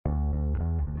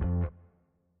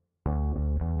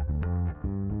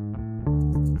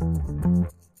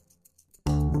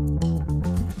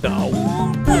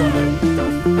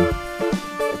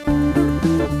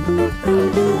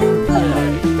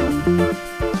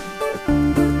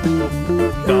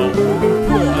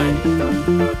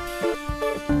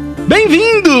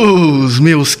Bem-vindos,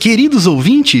 meus queridos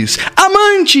ouvintes,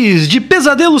 amantes de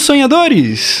pesadelos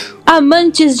sonhadores,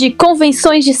 amantes de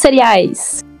convenções de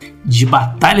cereais, de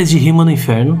batalhas de rima no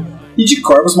inferno e de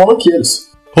corvos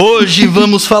maloqueiros. Hoje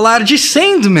vamos falar de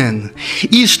Sandman,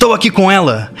 e estou aqui com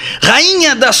ela,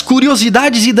 rainha das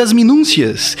curiosidades e das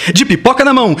minúcias, de pipoca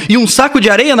na mão e um saco de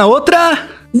areia na outra...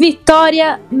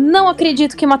 Vitória, não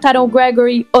acredito que mataram o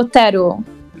Gregory Otero.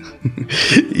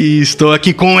 E estou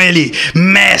aqui com ele,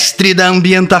 mestre da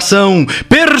ambientação,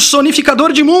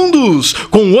 personificador de mundos,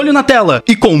 com um olho na tela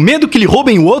e com medo que lhe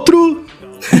roubem o outro...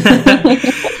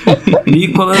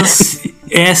 Nicolas,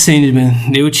 Sandman,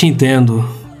 eu te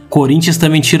entendo. Corinthians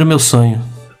também tira o meu sonho.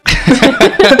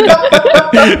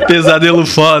 Pesadelo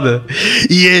foda.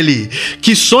 E ele,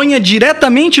 que sonha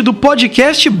diretamente do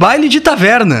podcast Baile de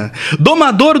Taverna,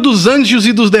 domador dos anjos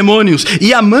e dos demônios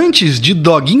e amantes de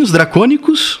doguinhos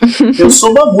dracônicos. Eu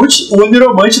sou Mamute, o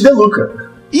Oniromante de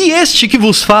Luca. E este que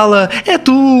vos fala é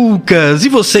Tucas, e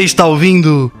você está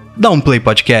ouvindo Dá um Play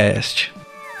Podcast.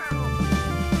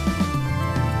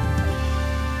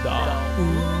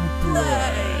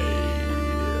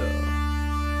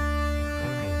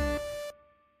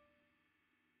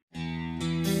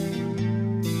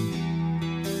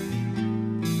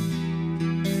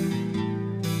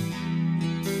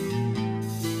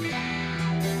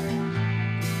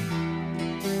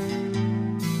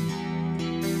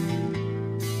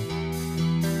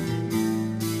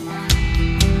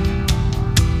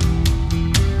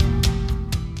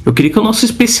 Eu queria que o nosso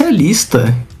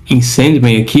especialista em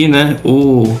Sandman aqui, né?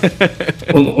 O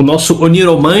nosso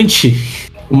oniromante,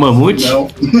 o Mamute. Não,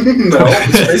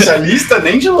 especialista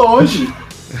nem de longe.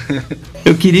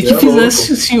 Eu queria que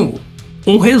fizesse assim,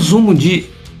 um resumo de...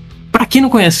 Pra quem não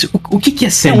conhece, o que é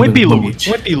Sandman? Um epílogo.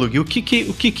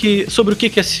 Sobre o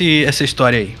que é essa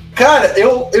história aí? Cara,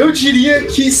 eu diria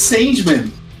que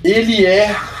Sandman, ele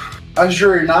é a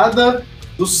jornada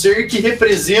do ser que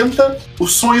representa o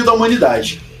sonho da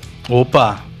humanidade.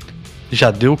 Opa,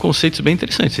 já deu conceitos bem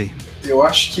interessantes aí. Eu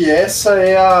acho que isso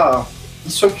é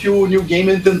o que o Neil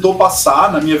Gaiman tentou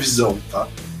passar na minha visão, tá?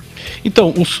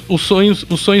 Então, os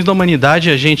sonhos da humanidade,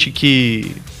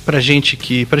 pra gente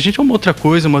é uma outra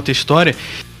coisa, uma outra história,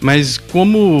 mas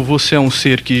como você é um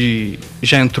ser que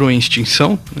já entrou em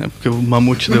extinção, né, porque o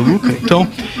Mamute de Luca, então,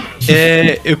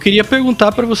 eu queria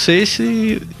perguntar pra você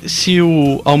se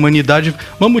a humanidade...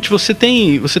 Mamute, você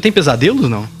tem pesadelos,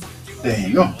 não?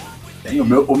 Tenho.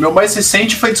 O meu mais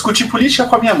recente foi discutir política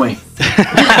com a minha mãe.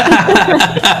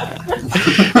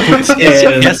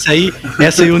 Essa aí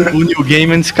o Neil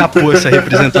Gaiman escapou essa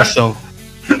representação.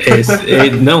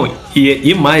 Não,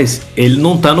 e mais, ele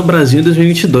não tá no Brasil em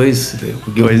 2022.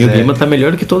 O Neil Gaiman tá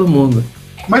melhor que todo mundo.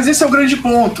 Mas esse é o grande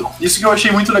ponto. Isso que eu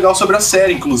achei muito legal sobre a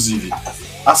série, inclusive.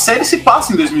 A série se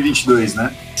passa em 2022,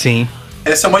 né? Sim.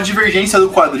 Essa é uma divergência do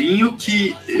quadrinho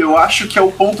que eu acho que é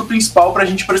o ponto principal pra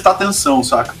gente prestar atenção,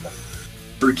 saca?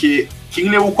 Porque quem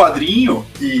leu o quadrinho,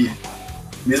 e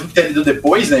mesmo que tenha lido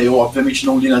depois, né? Eu obviamente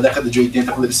não li na década de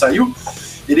 80 quando ele saiu,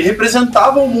 ele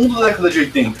representava o mundo da década de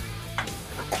 80.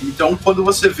 Então, quando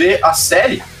você vê a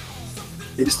série,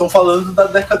 eles estão falando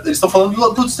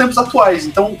dos tempos atuais.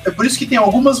 Então, é por isso que tem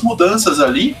algumas mudanças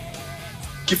ali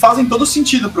que fazem todo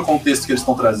sentido pro contexto que eles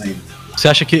estão trazendo. Você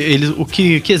acha que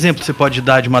que exemplo você pode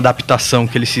dar de uma adaptação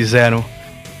que eles fizeram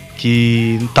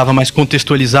que estava mais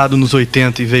contextualizado nos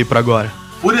 80 e veio pra agora?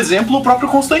 Por exemplo, o próprio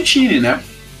Constantine, né?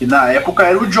 Que na época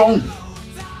era o John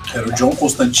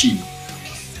Constantine.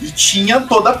 E tinha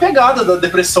toda a pegada da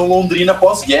depressão londrina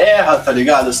pós-guerra, tá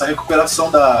ligado? Essa recuperação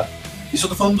da... Isso eu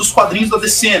tô falando dos quadrinhos da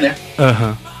DC, né?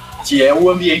 Uhum. Que é o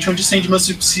ambiente onde Sandman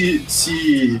se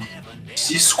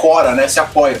escora, né? Se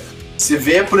apoia. Você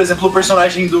vê, por exemplo, o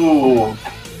personagem do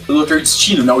Dr.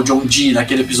 Destino, né? O John Dee,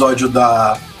 naquele episódio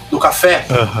do café.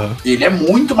 Uhum. Ele é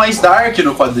muito mais dark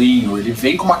no quadrinho. Ele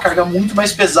vem com uma carga muito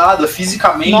mais pesada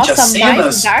fisicamente. Nossa, as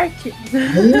cenas... mais dark?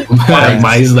 Muito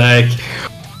mais dark.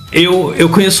 Eu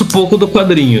conheço pouco do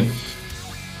quadrinho,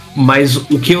 mas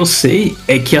o que eu sei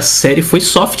é que a série foi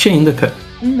soft ainda, cara.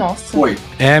 Nossa. Foi.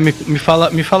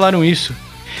 Me falaram isso.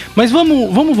 Mas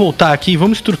vamos voltar aqui,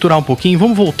 vamos estruturar um pouquinho,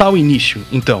 vamos voltar ao início,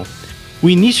 então. O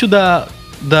início da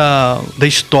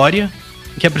história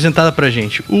que é apresentada pra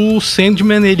gente. O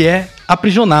Sandman, ele é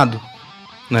aprisionado,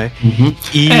 né? Uhum.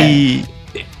 E...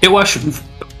 eu acho...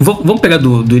 Vamos pegar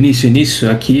do início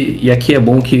aqui, e aqui é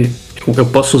bom que eu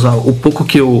posso usar o pouco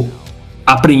que eu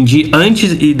aprendi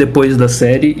antes e depois da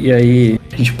série, e aí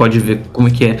a Que a gente pode ver como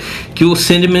é. Que o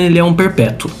Sandman, ele é um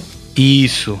perpétuo.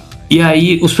 Isso. E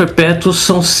aí, os perpétuos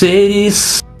são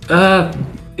seres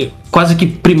quase que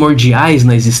primordiais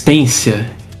na existência.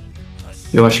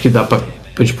 Eu acho que dá pra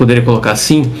gente poderia colocar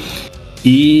assim.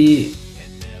 E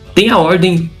tem a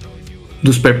ordem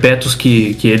dos perpétuos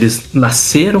que eles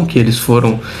nasceram, que eles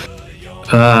foram...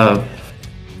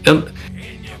 eu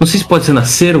não sei se pode ser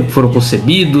nasceram, foram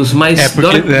concebidos, mas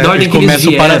porque, da ordem que eles começa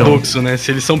vieram. o paradoxo, né?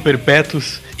 Se eles são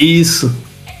perpétuos... Isso.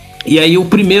 E aí o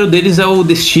primeiro deles é o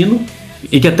Destino,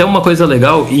 e que até uma coisa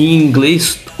legal, em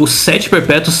inglês, os 7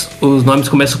 perpétuos, os nomes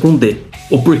começam com D.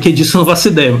 O porquê disso eu não faço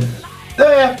ideia.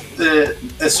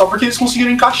 É só porque eles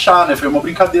conseguiram encaixar, né? Foi uma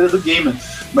brincadeira do game.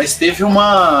 Mas teve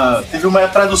uma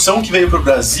tradução que veio pro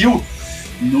Brasil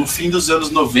no fim dos anos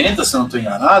 90, se eu não estou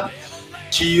enganado,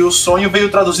 que o sonho veio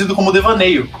traduzido como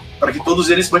devaneio, para que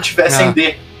todos eles mantivessem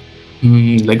D.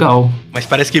 Legal. Mas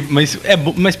parece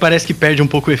que perde um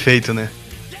pouco o efeito, né?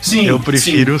 Sim, eu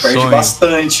prefiro o sonho. Perde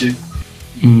bastante.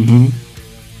 Uhum.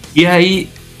 E aí,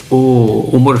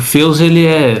 o Morpheus, ele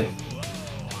é...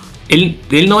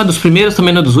 Ele não é dos primeiros,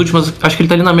 também não é dos últimos, acho que ele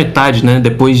tá ali na metade, né?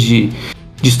 Depois de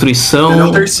Destruição... Ele é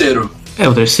o terceiro. É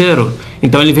o terceiro?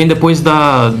 Então ele vem depois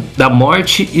da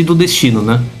morte e do destino,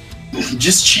 né?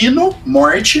 Destino,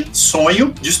 morte,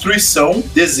 sonho, destruição,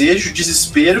 desejo,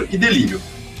 desespero e delírio.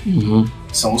 Uhum.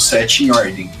 São os 7 em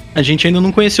ordem. A gente ainda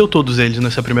não conheceu todos eles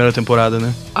nessa primeira temporada,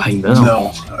 né? Ainda não.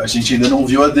 Não, a gente ainda não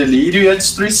viu a delírio e a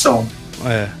destruição.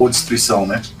 É. Ou destruição,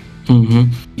 né? Uhum.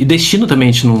 E destino também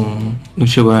a gente não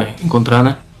chegou a encontrar,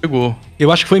 né? Chegou.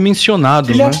 Eu acho que foi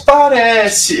mencionado, Ele né?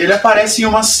 aparece em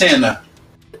uma cena,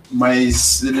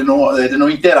 mas ele não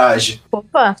interage.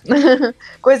 Opa!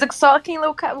 Coisa que só quem lê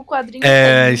o quadrinho...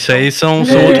 Isso aí são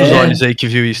outros olhos aí que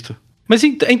viu isto. Mas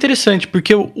é interessante,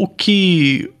 porque o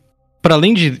que... Para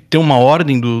além de ter uma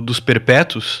ordem dos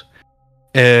perpétuos,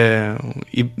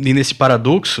 e nesse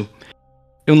paradoxo,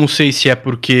 eu não sei se é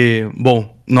porque,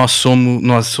 bom, nós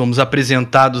somos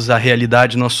apresentados à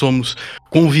realidade, nós somos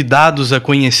convidados a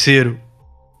conhecer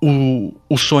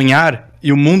o sonhar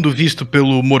e o mundo visto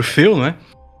pelo Morfeu, né?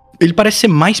 Ele parece ser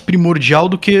mais primordial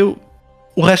do que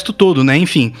o resto todo, né?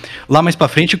 Enfim, lá mais pra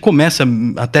frente começa,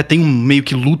 até tem um meio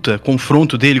que luta,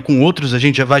 confronto dele com outros, a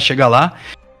gente já vai chegar lá.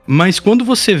 Mas quando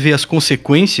você vê as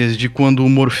consequências de quando o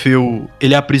Morfeu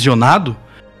ele é aprisionado,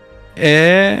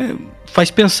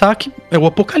 faz pensar que é o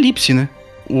apocalipse, né?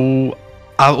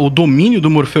 O domínio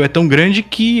do Morfeu é tão grande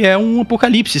que é um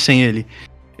apocalipse sem ele.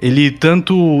 Ele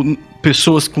tanto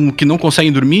pessoas que não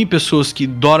conseguem dormir, pessoas que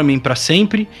dormem pra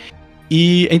sempre.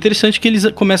 E é interessante que eles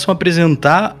começam a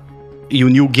apresentar, e o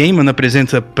Neil Gaiman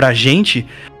apresenta pra gente,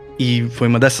 e foi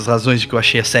uma dessas razões de que eu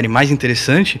achei a série mais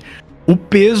interessante, o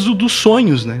peso dos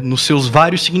sonhos, né? Nos seus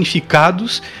vários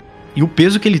significados e o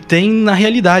peso que ele tem na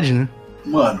realidade, né?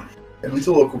 Mano, é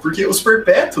muito louco, porque os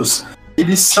perpétuos,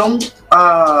 eles são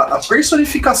a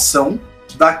personificação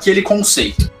daquele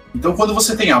conceito. Então, quando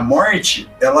você tem a morte,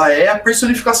 ela é a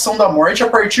personificação da morte a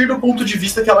partir do ponto de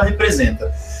vista que ela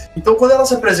representa. Então, quando ela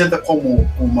se apresenta como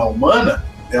uma humana,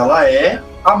 ela é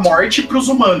a morte para os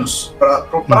humanos, para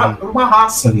uma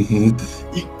raça. Uhum.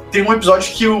 E tem um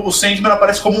episódio que o Sandman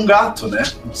aparece como um gato, né?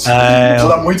 Vou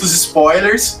dar muitos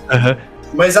spoilers. Uhum.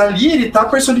 Mas ali ele tá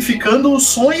personificando o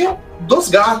sonho dos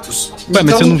gatos. Ué,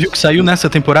 mas você não viu que saiu nessa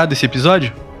temporada esse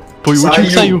episódio? Foi o último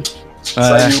que saiu.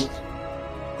 Saiu.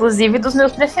 Inclusive dos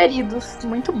meus preferidos.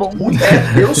 Muito bom.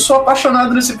 Eu sou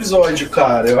apaixonado nesse episódio,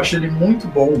 cara. Eu acho ele muito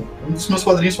bom. Um dos meus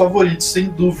quadrinhos favoritos, sem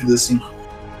dúvida, assim.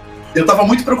 Eu tava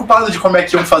muito preocupado de como é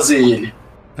que iam fazer ele.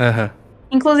 Uhum.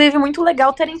 Inclusive, muito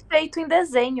legal terem feito em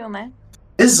desenho, né?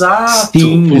 Exato.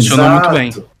 Sim, funcionou muito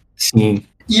bem. Sim.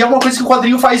 E é uma coisa que o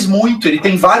quadrinho faz muito. Ele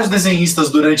tem vários desenhistas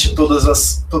durante todos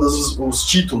os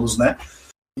títulos, né?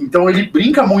 Então ele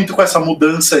brinca muito com essa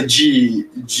mudança de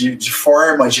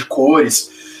forma, de cores.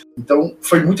 Então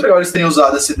foi muito legal eles terem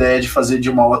usado essa ideia de fazer de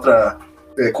uma outra...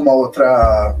 com uma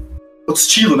outra... outro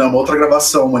estilo, né? Uma outra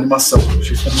gravação, uma animação.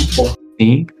 Achei que foi muito bom.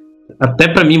 Sim. Até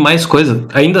pra mim, mais coisa.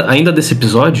 Ainda desse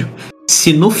episódio,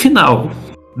 se no final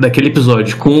daquele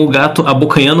episódio, com o gato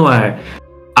abocanhando o ar,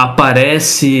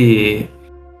 aparece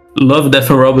Love,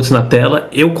 Death and Robots na tela,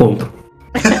 eu compro.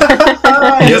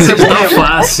 Isso tá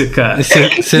fácil, cara.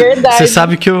 Você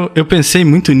sabe que eu pensei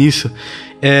muito nisso.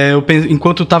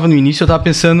 Enquanto eu tava no início, eu tava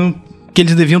pensando que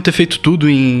eles deviam ter feito tudo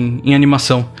em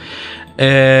animação.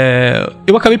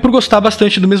 eu acabei por gostar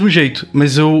bastante do mesmo jeito,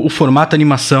 mas o formato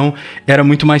animação era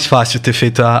muito mais fácil ter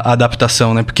feito a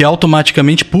adaptação, né? Porque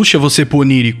automaticamente puxa você pro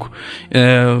onírico.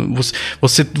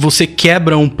 Você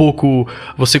quebra um pouco,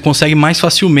 você consegue mais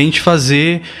facilmente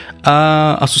fazer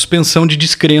a suspensão de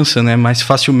descrença, né? Mais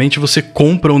facilmente você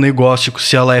compra um negócio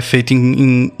se ela é feita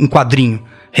em quadrinho.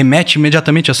 Remete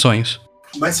imediatamente a sonhos.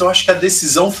 Mas eu acho que a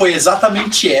decisão foi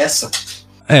exatamente essa.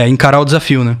 Encarar o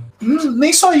desafio, né?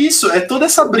 Nem só isso, é toda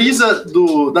essa brisa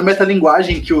da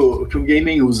metalinguagem que o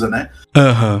Gaiman usa, né?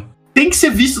 Aham. Tem que ser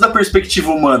visto da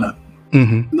perspectiva humana.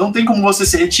 Uhum. Não tem como você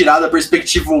se retirar da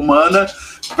perspectiva humana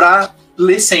pra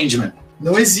ler Sandman.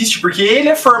 Não existe, porque ele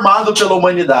é formado pela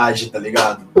humanidade, tá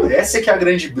ligado? Essa é que é a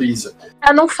grande brisa.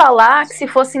 A não falar que se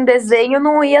fosse em desenho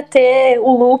não ia ter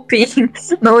o looping,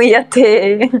 não ia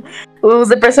ter os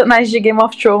personagens de Game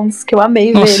of Thrones, que eu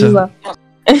amei ver eles lá.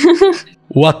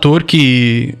 O ator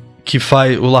que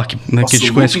faz o lá, né, que a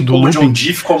gente conhece do Lupin. O John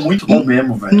Dee ficou muito bom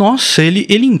mesmo, velho. Nossa,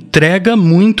 ele entrega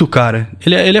muito, cara.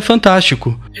 Ele é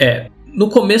fantástico. No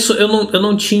começo eu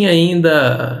não tinha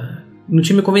ainda... Não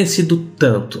tinha me convencido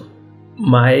tanto.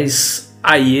 Mas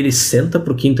aí ele senta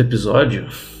pro 5º episódio.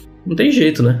 Não tem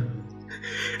jeito, né?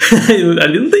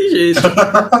 Ali não tem jeito.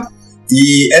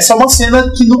 E essa é uma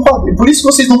cena que no quadrinho... Por isso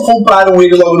que vocês não compraram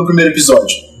ele logo no primeiro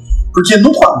episódio. Porque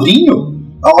no quadrinho...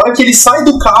 A hora que ele sai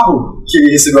do carro que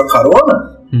ele recebeu a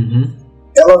carona,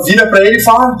 ela vira pra ele e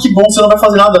fala: que bom, você não vai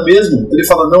fazer nada mesmo. Ele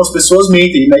fala: não, as pessoas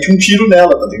mentem, e mete um tiro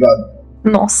nela, tá ligado?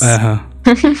 Nossa.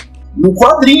 No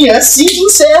quadrinho, é assim que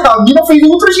encerra. A mina fez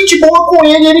outra gente boa com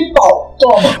ele e ele, pau,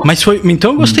 toma. Mas foi.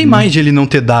 Então eu gostei mais de ele não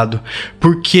ter dado.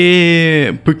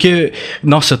 Porque.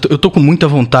 Nossa, eu tô com muita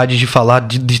vontade de falar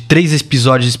de 3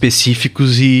 episódios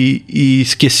específicos e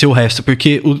esquecer o resto.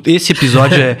 Porque esse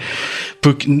episódio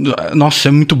nossa,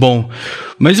 é muito bom.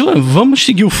 Mas vamos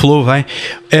seguir o flow, vai.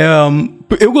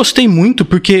 Eu gostei muito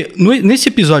porque nesse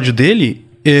episódio dele,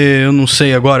 eu não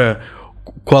sei agora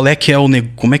qual é que é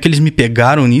como é que eles me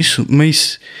pegaram nisso,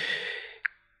 mas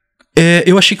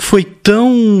eu achei que foi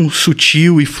tão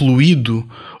sutil e fluido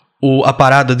a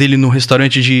parada dele no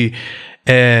restaurante de...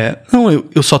 não,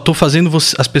 eu só tô fazendo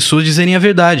as pessoas dizerem a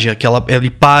verdade.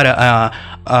 Ele para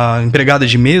a empregada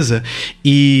de mesa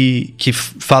e que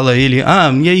fala ele: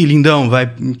 e aí, lindão,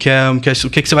 o que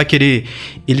é que você vai querer?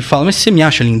 Ele fala: mas você me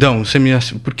acha lindão?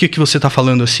 Por que você tá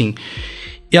falando assim?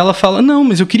 E ela fala: não,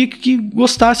 mas eu queria que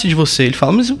gostasse de você. Ele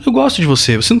fala: mas eu gosto de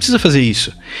você não precisa fazer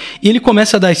isso. E ele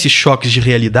começa a dar esses choques de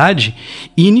realidade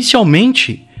e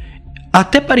inicialmente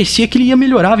até parecia que ele ia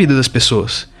melhorar a vida das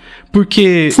pessoas.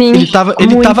 Porque ele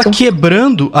tava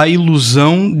quebrando a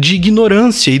ilusão de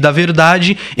ignorância e da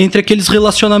verdade entre aqueles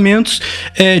relacionamentos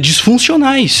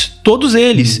disfuncionais, todos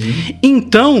eles.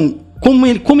 Então,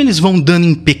 como eles vão dando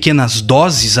em pequenas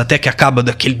doses até que acaba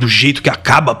do jeito que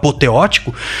acaba,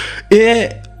 apoteótico,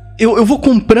 eu vou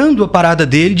comprando a parada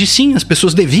dele de sim, as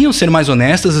pessoas deviam ser mais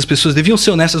honestas, as pessoas deviam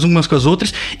ser honestas umas com as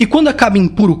outras, e quando acaba em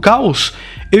puro caos,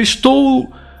 eu estou...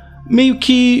 meio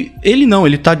que...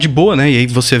 Ele tá de boa, né? E aí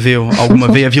você vê alguma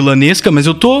veia vilanesca, mas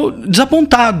eu tô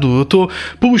desapontado. Eu tô...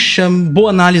 Puxa, boa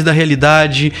análise da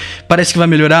realidade. Parece que vai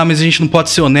melhorar, mas a gente não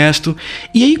pode ser honesto.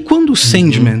 E aí quando o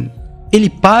Sandman, ele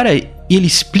para e ele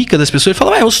explica das pessoas, ele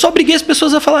fala: eu só obriguei as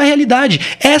pessoas a falar a realidade.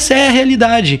 Essa é a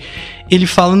realidade. Ele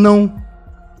fala: não,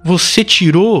 você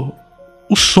tirou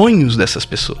os sonhos dessas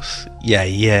pessoas. E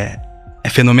aí é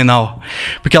fenomenal.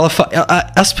 Porque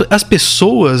as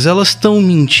pessoas, elas estão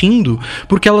mentindo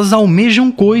porque elas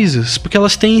almejam coisas, porque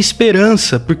elas têm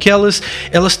esperança, porque elas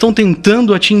estão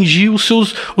tentando atingir os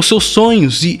seus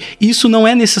sonhos. E isso não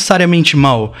é necessariamente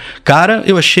mal. Cara,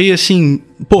 eu achei assim,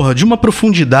 de uma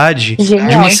profundidade, genial,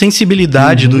 de uma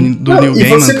sensibilidade do Neil Gaiman,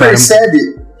 cara.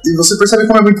 E você percebe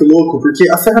como é muito louco, porque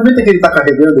a ferramenta que ele tá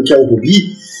carregando, que é o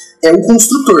Rubi, é o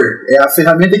construtor, é a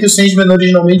ferramenta que o Sandman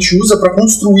originalmente usa para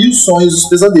construir os sonhos, os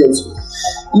pesadelos.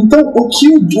 Então, o que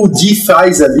o Dee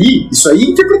faz ali, isso aí é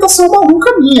interpretação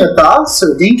maluca minha, tá? Se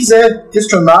alguém quiser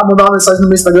questionar, mandar uma mensagem no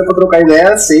meu Instagram pra trocar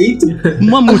ideia, aceito.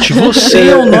 Mamute, você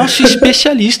é o nosso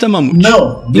especialista, Mamute.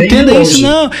 Não, entenda isso,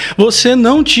 não. Você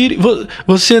não tire...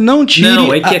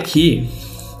 Não, é que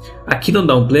aqui no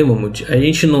Downplay, Mamute, a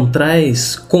gente não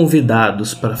traz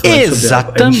convidados para falar sobre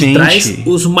algo. A gente traz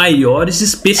os maiores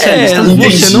especialistas.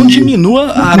 Você não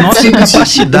diminua a nossa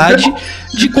capacidade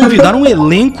de convidar um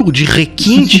elenco de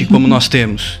requinte como nós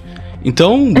temos.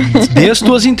 Então, dê as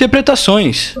tuas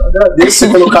interpretações. Agradeço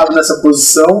ser colocado nessa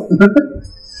posição.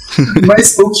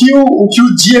 Mas o que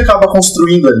o Dee acaba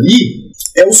construindo ali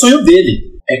é o sonho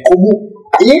dele. É como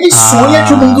ele sonha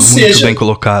que o mundo seja. Muito bem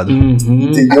colocado.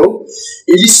 Entendeu?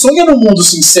 Ele sonha num mundo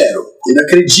sincero. Ele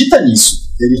acredita nisso.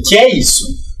 Ele quer isso.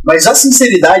 Mas a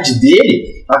sinceridade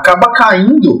dele acaba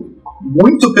caindo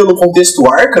muito pelo contexto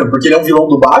Arkham, porque ele é um vilão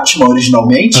do Batman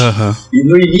originalmente, e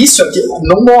no início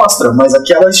não mostra, mas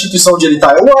aquela instituição onde ele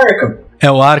tá é o Arkham.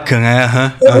 É o Arkham,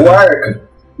 É o Arkham.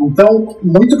 Então,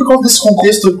 muito por causa desse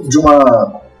contexto de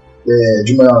uma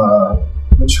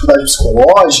dificuldade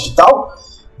psicológica e tal,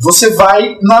 você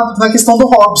vai na questão do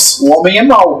Hobbes. O homem é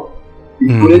mau. E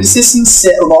por ele ser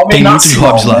sincero, o homem tem muito de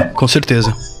Hobbes mal, lá, né? com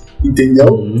certeza. Entendeu?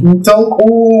 Então,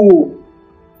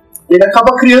 ele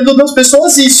acaba criando nas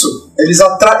pessoas isso. Ele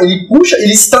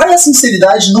extrai a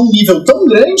sinceridade num nível tão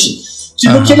grande que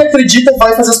no que ele acredita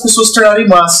vai fazer as pessoas se tornarem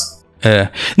más.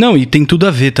 Não, e tem tudo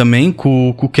a ver também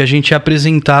com o que a gente é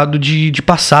apresentado de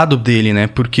passado dele, né?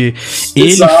 Porque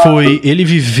ele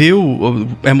viveu,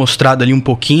 é mostrado ali um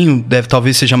pouquinho,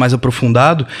 talvez seja mais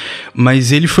aprofundado,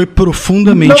 mas ele foi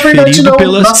profundamente ferido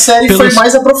pelas... Na série foi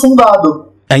mais aprofundado.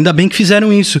 Ainda bem que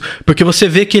fizeram isso, porque você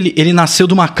vê que ele nasceu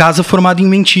de uma casa formada em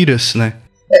mentiras, né?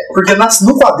 Porque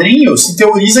no quadrinho se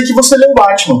teoriza que você lê o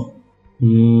Batman.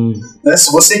 Né? Se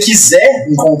você quiser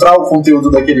encontrar o conteúdo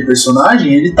daquele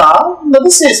personagem, ele tá na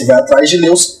DC. Você vai atrás de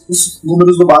ler os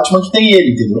números do Batman que tem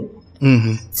ele, entendeu?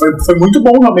 Foi muito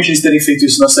bom realmente eles terem feito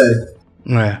isso na série.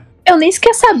 Eu nem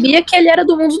sequer sabia que ele era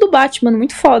do mundo do Batman,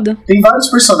 muito foda. Tem vários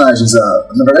personagens,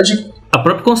 na verdade... A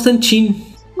própria Constantine.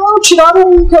 Não,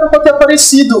 tiraram um que era pra ter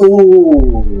aparecido,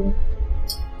 o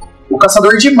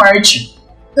Caçador de Marte.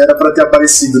 Era pra ter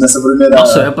aparecido nessa primeira...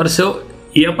 Nossa,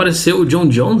 ia aparecer o John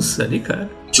Jones ali,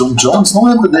 cara. John Jones? Não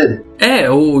lembro dele.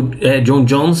 John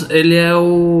Jones, ele é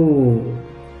o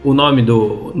nome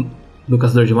do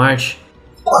Caçador de Marte.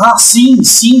 Ah,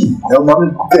 sim. É o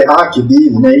nome terráqueo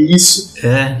dele, né? Isso.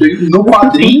 No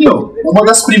quadrinho, uma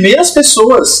das primeiras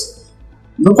pessoas...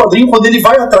 No quadrinho, quando ele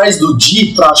vai atrás do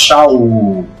Dee pra achar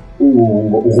o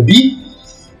Rubi,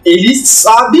 ele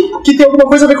sabe que tem alguma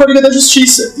coisa a ver com a Liga da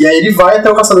Justiça. E aí ele vai até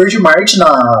o Caçador de Marte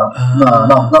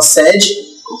na sede,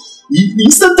 e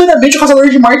instantaneamente o Caçador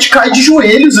de Marte cai de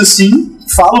joelhos, assim,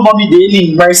 fala o nome dele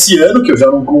em marciano, que eu já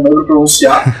não lembro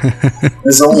pronunciar,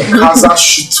 mas é um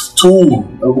Kazashtu,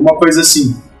 alguma coisa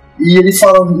assim. E ele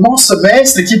fala, nossa,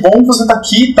 mestre, que bom que você tá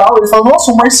aqui e tal. Ele fala,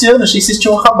 nossa, um marciano, achei que vocês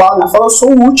tinham acabado. Ele fala, eu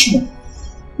sou o último.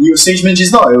 E o Sandman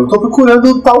diz, não, eu tô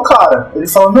procurando tal cara. Ele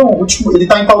fala, não, ele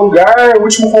tá em tal lugar, o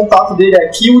último contato dele é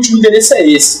aqui, o último endereço é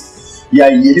esse. E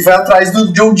aí ele vai atrás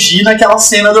do John Dee naquela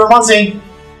cena do armazém.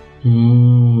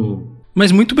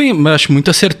 Mas muito bem, eu acho muito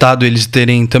acertado eles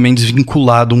terem também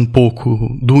desvinculado um pouco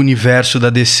do universo da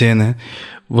DC, né?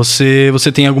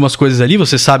 Você tem algumas coisas ali,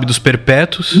 você sabe dos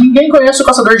Perpétuos. Ninguém conhece o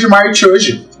Caçador de Marte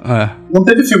hoje. Não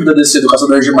teve filme da DC do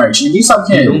Caçador de Marte, ninguém sabe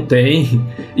quem é ele. Não tem.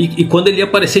 E quando ele ia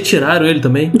aparecer, tiraram ele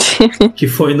também. Que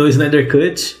foi no Snyder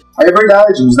Cut. Aí é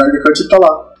verdade, o Snyder Cut tá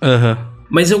lá.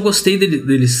 Mas eu gostei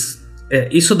deles.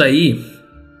 Isso daí.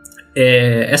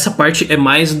 Essa parte é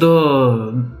mais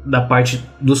da parte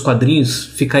dos quadrinhos.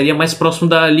 Ficaria mais próximo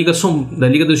da Liga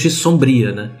da Justiça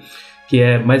Sombria, né? Que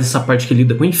é mais essa parte que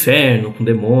lida com o inferno, com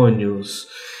demônios.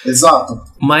 Exato.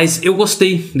 Mas eu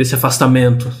gostei desse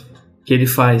afastamento que ele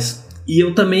faz. E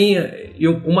eu também...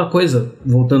 uma coisa,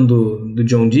 voltando do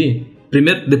John Dee...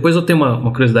 Primeiro, depois eu tenho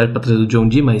uma curiosidade pra trazer do John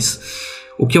Dee, mas...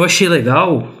 O que eu achei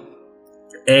legal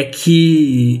é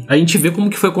que a gente vê como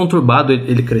que foi conturbado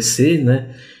ele crescer, né?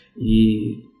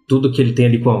 E tudo que ele tem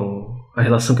ali com a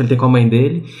relação que ele tem com a mãe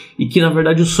dele. E que, na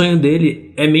verdade, o sonho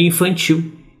dele é meio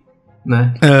infantil.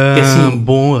 Né? Porque, assim,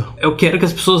 boa. Eu quero que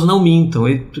as pessoas não mintam.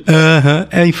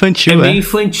 É infantil. É meio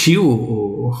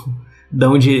infantil da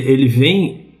onde ele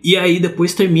vem. E aí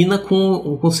depois termina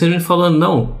com o Sandman falando,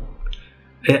 não,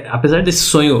 apesar desse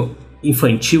sonho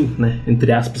infantil, né,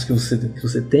 entre aspas, que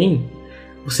você tem,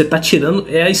 você tá tirando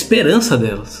a esperança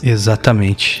delas.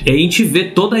 Exatamente. E aí a gente vê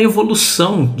toda a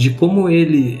evolução de como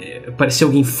ele parecia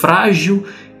alguém frágil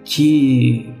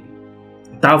que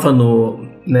tava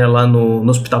lá no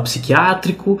hospital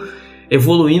psiquiátrico,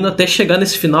 evoluindo até chegar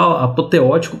nesse final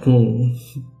apoteótico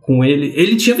com ele.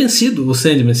 Ele tinha vencido o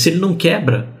Sandman. Se ele não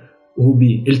quebra o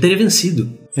Rubi, ele teria vencido.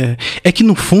 É que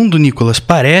no fundo, Nicolas,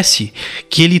 parece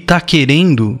que ele tá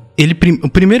querendo... A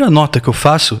primeira nota que eu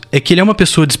faço é que ele é uma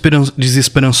pessoa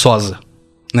desesperançosa,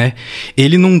 né?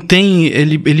 Ele não tem...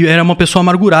 Ele era uma pessoa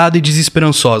amargurada e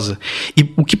desesperançosa. E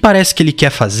o que parece que ele quer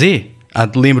fazer...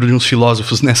 lembro de uns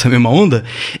filósofos nessa mesma onda,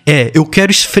 eu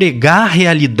quero esfregar a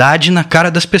realidade na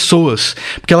cara das pessoas,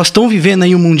 porque elas estão vivendo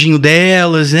aí o mundinho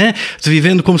delas, né,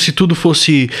 vivendo como se tudo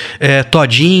fosse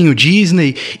todinho,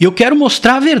 Disney, e eu quero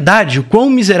mostrar a verdade, o quão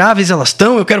miseráveis elas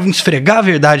estão, eu quero esfregar a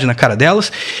verdade na cara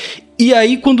delas. E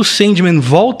aí quando o Sandman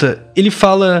volta, ele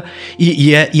fala,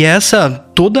 e essa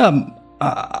toda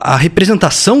a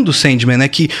representação do Sandman, né?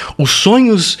 Que os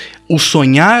sonhos, o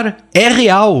sonhar é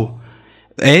real.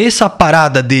 É essa a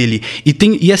parada dele.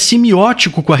 E é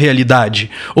semiótico com a realidade.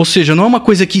 Ou seja, não é uma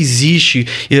coisa que existe,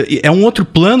 é um outro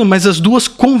plano, mas as duas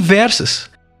conversas.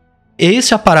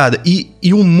 Essa é a parada.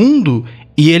 E o mundo,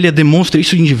 e ele demonstra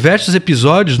isso em diversos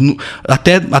episódios,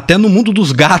 até no mundo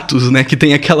dos gatos, né? Que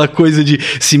tem aquela coisa de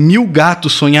se 1000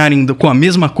 gatos sonharem com a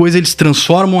mesma coisa, eles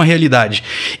transformam a realidade.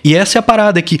 E essa é a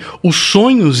parada, que os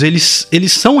sonhos, eles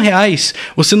são reais.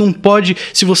 Você não pode...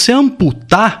 Se você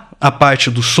amputar a parte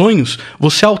dos sonhos,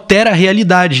 você altera a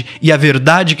realidade. E a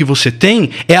verdade que você tem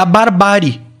é a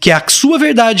barbárie, que é a sua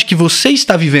verdade que você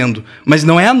está vivendo, mas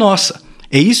não é a nossa.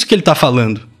 É isso que ele está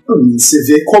falando. Você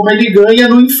vê como ele ganha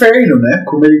no inferno, né?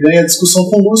 Como ele ganha a discussão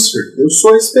com Lúcifer. Eu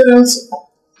sou a esperança.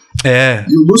 É.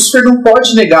 E o Lúcifer não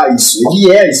pode negar isso.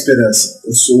 Ele é a esperança.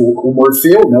 O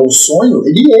Morfeu, né? O sonho,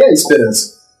 ele é a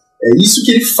esperança. É isso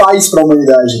que ele faz pra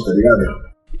humanidade, tá ligado?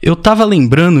 Eu tava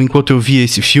lembrando, enquanto eu via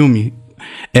esse filme,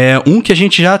 um que a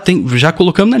gente já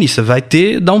colocamos na lista. Vai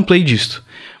ter downplay disso.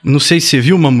 Não sei se você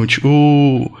viu, Mamute.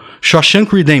 O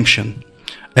Shawshank Redemption.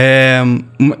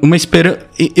 Uma esperança.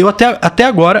 Eu até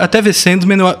agora, até ver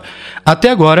Sandman,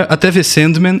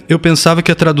 eu pensava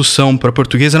que a tradução para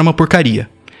português era uma porcaria.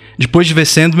 Depois de ver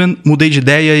Sandman, mudei de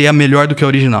ideia e é melhor do que a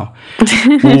original.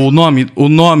 O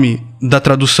nome da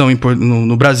tradução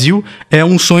no Brasil é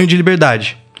Um Sonho de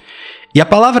Liberdade. E a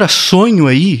palavra sonho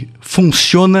aí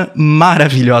funciona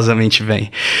maravilhosamente bem.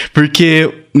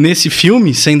 Porque nesse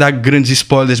filme, sem dar grandes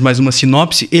spoilers, mas uma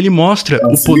sinopse, ele mostra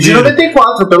o poder... de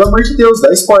 94, pelo amor de Deus,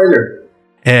 dá spoiler.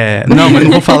 Não, mas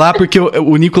não vou falar porque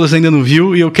o Nicolas ainda não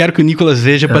viu e eu quero que o Nicolas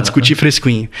veja para discutir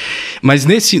fresquinho. Mas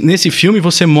nesse filme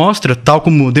você mostra, tal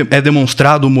como é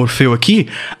demonstrado o Morfeu aqui,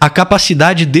 a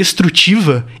capacidade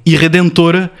destrutiva e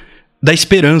redentora da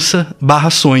esperança /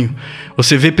 sonho.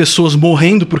 Você vê pessoas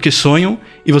morrendo porque sonham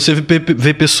e você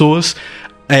vê pessoas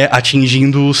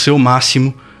atingindo o seu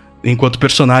máximo enquanto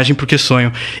personagem porque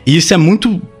sonham. E isso é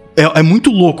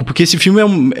muito louco, porque esse filme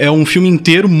é um filme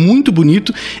inteiro muito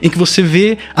bonito, em que você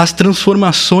vê as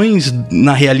transformações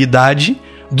na realidade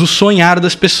do sonhar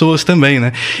das pessoas também,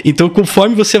 né? Então,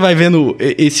 conforme você vai vendo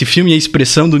esse filme e a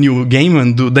expressão do Neil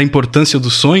Gaiman, da importância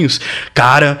dos sonhos,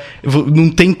 cara, não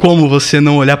tem como você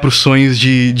não olhar para os sonhos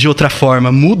de outra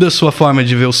forma. Muda a sua forma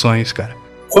de ver os sonhos, cara.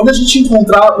 Quando a gente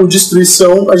encontrar o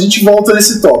Destruição, a gente volta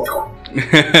nesse tópico.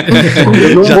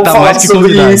 Eu não vou falar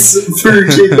sobre isso,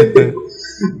 porque...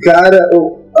 Cara,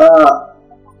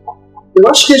 eu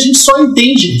acho que a gente só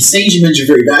entende Sandman de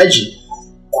verdade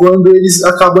quando eles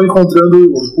acabam encontrando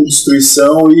o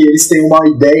Destruição e eles têm uma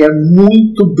ideia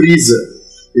muito brisa.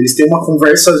 Eles têm uma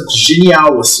conversa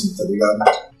genial, assim, tá ligado?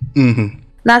 Uhum.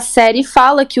 Na série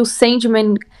fala que o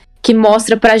Sandman que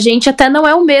mostra pra gente até não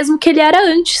é o mesmo que ele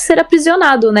era antes de ser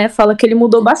aprisionado, né? Fala que ele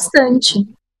mudou bastante.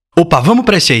 Opa, vamos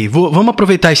pra esse aí. Vamos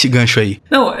aproveitar esse gancho aí.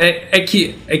 Não, é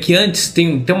que antes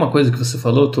tem uma coisa que você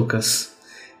falou, Tucas,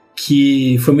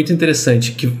 que foi muito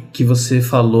interessante, que você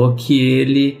falou que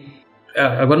ele...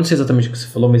 Agora não sei exatamente o que você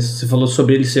falou, mas você falou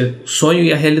sobre ele ser o sonho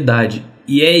e a realidade.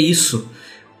 E é isso.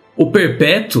 O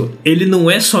Perpétuo, ele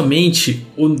não é somente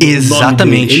o exatamente.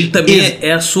 Nome dele, ele também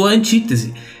é a sua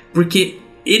antítese. Porque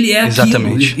ele é aquilo.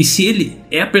 Exatamente. E se ele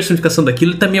é a personificação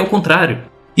daquilo, ele também é o contrário.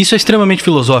 Isso é extremamente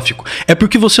filosófico. É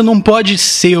porque você não pode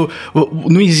ser...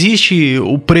 Não existe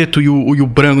o preto e o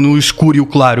branco, no escuro e o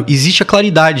claro. Existe a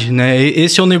claridade, né?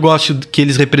 Esse é o negócio que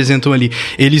eles representam ali.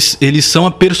 Eles são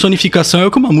a personificação... É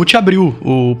o que o Mamute abriu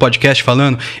o podcast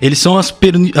falando. Eles são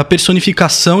a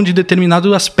personificação de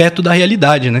determinado aspecto da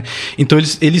realidade, né? Então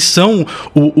eles são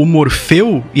o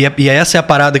Morfeu... E essa é a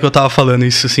parada que eu tava falando,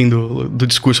 isso assim, do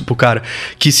discurso pro cara.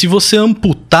 Que se você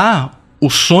amputar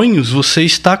os sonhos, você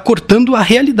está cortando a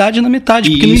realidade na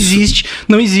metade, porque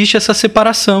não existe essa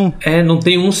separação. Não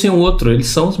tem um sem o outro, eles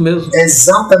são os mesmos. É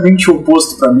exatamente o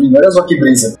oposto pra mim, olha só que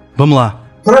brisa. Vamos lá.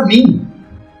 Pra mim,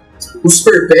 os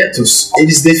perpétuos,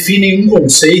 eles definem um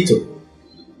conceito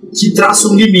que traça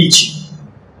um limite.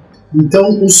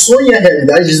 Então, o sonho e a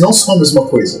realidade, eles não são a mesma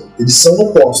coisa. Eles são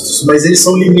opostos, mas eles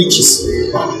são limites.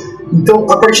 Então,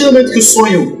 a partir do momento que o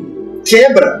sonho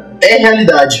quebra, é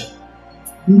realidade.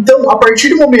 Então, a partir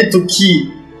do momento que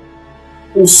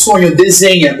o sonho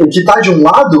desenha o que está de um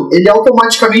lado, ele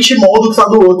automaticamente molda o que está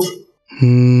do outro.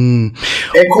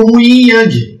 É como yin e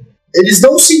yang. Eles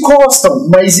não se encostam,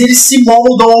 mas eles se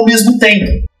moldam ao mesmo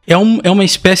tempo. É uma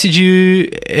espécie de...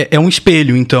 É um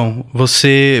espelho, então.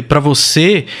 Pra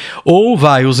você, ou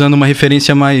vai, usando uma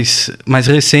referência mais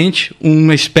recente,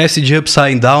 uma espécie de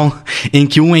upside down, em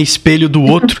que um é espelho do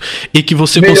outro e que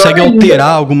você consegue alterar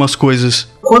algumas coisas.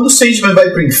 Quando o Sandman vai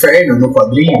pro inferno, no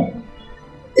quadrinho,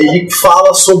 ele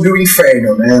fala sobre o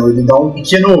inferno, né? Ele dá um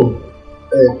pequeno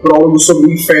prólogo sobre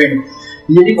o inferno.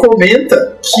 E ele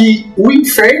comenta que o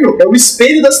inferno é o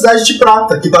espelho da cidade de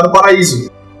Prata, que tá no paraíso.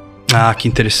 Ah, que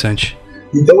interessante.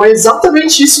 Então é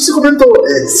exatamente isso que você comentou.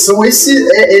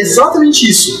 É exatamente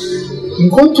isso.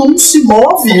 Enquanto um se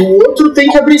move, o outro tem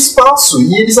que abrir espaço.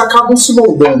 E eles acabam se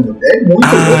moldando. É muito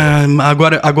bom.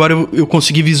 Agora eu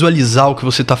consegui visualizar o que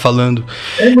você tá falando.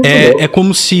 É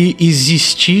como se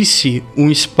existisse um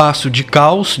espaço de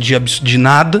caos, de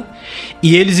nada,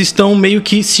 e eles estão meio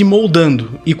que se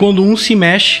moldando. E quando um se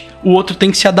mexe, o outro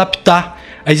tem que se adaptar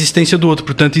à existência do outro.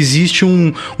 Portanto, existe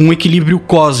um equilíbrio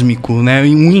cósmico, né?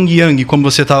 Um yin-yang, como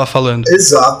você estava falando.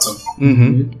 Exato.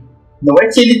 Uhum. Não é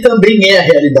que ele também é a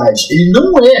realidade. Ele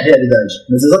não é a realidade.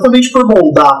 Mas exatamente por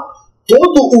moldar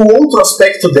todo o outro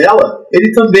aspecto dela,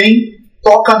 ele também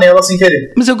toca nela sem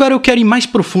querer. Mas agora eu quero ir mais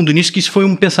profundo nisso, que isso foi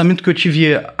um pensamento que eu tive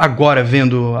agora,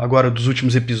 vendo agora dos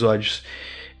últimos episódios.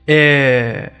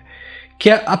 Que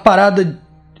é a parada...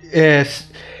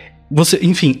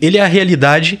 enfim, ele é a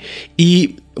realidade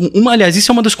e... aliás,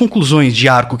 isso é uma das conclusões de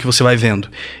arco que você vai vendo.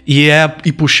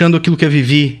 E puxando aquilo que a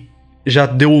Vivi já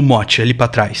deu o mote ali pra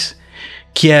trás.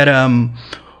 Que era...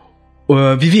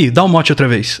 Vivi, dá o mote outra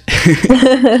vez.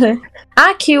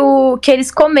 Que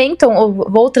eles comentam, ou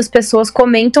outras pessoas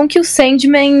comentam que o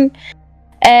Sandman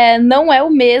não é o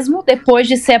mesmo depois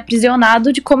de ser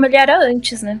aprisionado de como ele era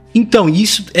antes, né? Então,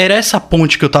 isso era essa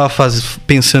ponte que eu tava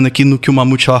pensando aqui no que o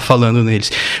Mamute tava falando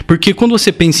neles. Porque quando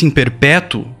você pensa em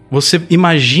Perpétuo, você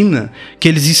imagina que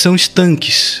eles são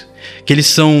estanques, que eles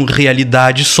são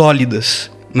realidades sólidas,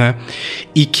 né?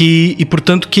 E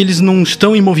portanto que eles não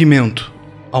estão em movimento.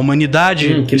 A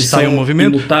humanidade que eles está são em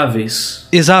movimento. Imutáveis.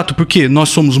 Exato, porque nós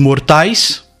somos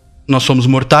mortais,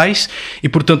 e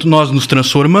portanto nós nos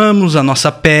transformamos, a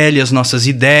nossa pele, as nossas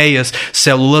ideias,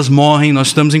 células morrem, nós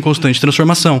estamos em constante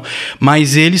transformação.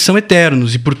 Mas eles são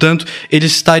eternos e portanto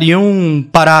eles estariam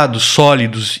parados,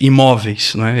 sólidos,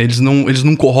 imóveis, né? Eles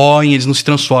não corroem, eles não se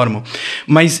transformam.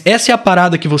 Mas essa é a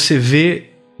parada que você vê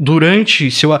durante...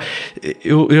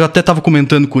 Eu até estava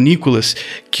comentando com o Nicolas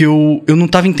que eu não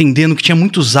estava entendendo que tinha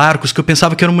muitos arcos, que eu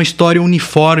pensava que era uma história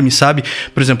uniforme, sabe?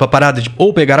 Por exemplo, a parada de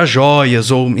ou pegar as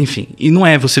joias, ou enfim. E não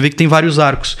é, você vê que tem vários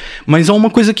arcos. Mas há uma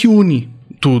coisa que une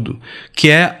tudo, que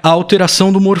é a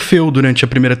alteração do Morfeu durante a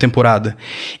primeira temporada.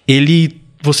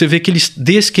 Você vê que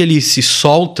desde que ele se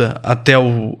solta até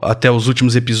os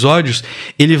últimos episódios,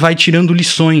 ele vai tirando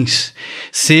lições.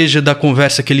 Seja da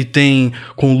conversa que ele tem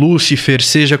com Lúcifer,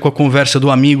 seja com a conversa do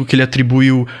amigo que ele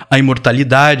atribuiu à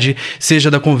imortalidade,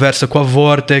 seja da conversa com a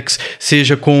Vortex,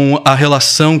 seja com a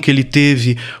relação que ele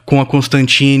teve com a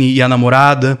Constantine e a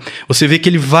namorada. Você vê que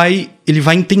ele vai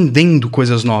entendendo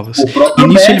coisas novas. E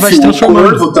nisso ele vai se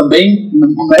transformando. O Corvo também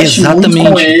mexe muito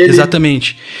com ele.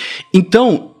 Exatamente.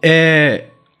 Então,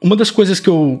 uma das coisas que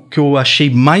eu achei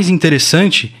mais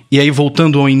interessante, e aí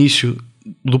voltando ao início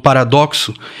do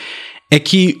paradoxo, é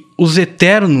que os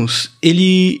Eternos,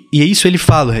 e é isso ele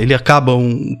fala, ele acaba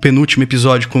um penúltimo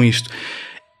episódio com isso.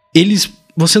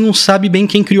 Você não sabe bem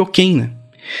quem criou quem, né?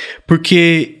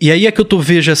 Porque, e aí é que eu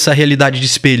vejo essa realidade de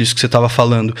espelhos que você estava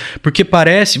falando. Porque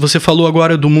você falou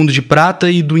agora do mundo de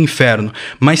prata e do inferno,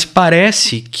 mas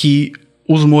parece que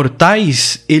os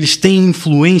mortais, eles têm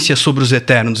influência sobre os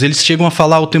eternos. Eles chegam a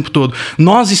falar o tempo todo.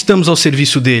 Nós estamos ao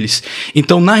serviço deles.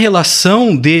 Então, na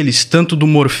relação deles, tanto do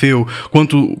Morfeu,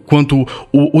 quanto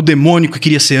o demônio que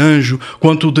queria ser anjo,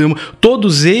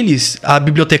 todos eles, a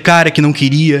bibliotecária que não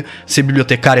queria ser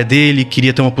bibliotecária dele,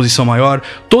 queria ter uma posição maior,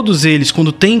 todos eles,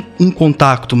 quando têm um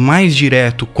contato mais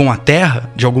direto com a Terra,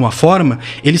 de alguma forma,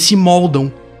 eles se moldam.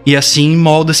 E assim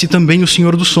molda-se também o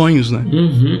Senhor dos Sonhos, né?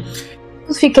 Uhum.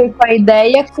 Fiquei com a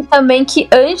ideia que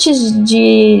antes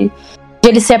de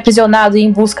ele ser aprisionado e em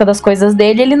busca das coisas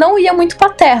dele, ele não ia muito pra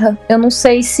Terra. Eu não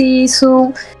sei se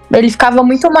isso... Ele ficava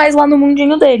muito mais lá no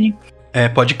mundinho dele.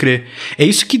 Pode crer. É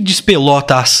isso que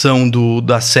despelota a ação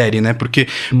da série, né? Porque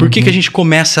por que a gente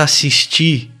começa a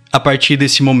assistir a partir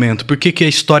desse momento? Por que a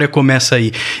história começa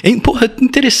aí? Porra,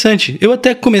 interessante. Eu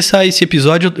até começar esse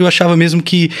episódio, eu achava mesmo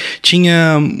que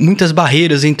tinha muitas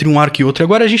barreiras entre um arco e outro.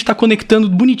 Agora a gente tá conectando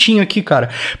bonitinho aqui, cara.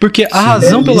 Porque a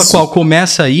razão pela qual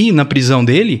começa aí, na prisão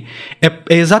dele,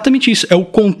 é exatamente isso. É o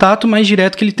contato mais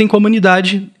direto que ele tem com a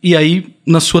humanidade. E aí,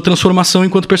 na sua transformação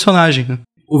enquanto personagem, né?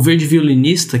 O Verde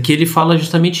Violinista, que ele fala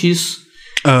justamente isso.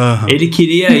 Uhum. Ele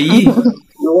queria ir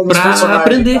pra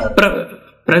aprender,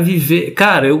 pra viver.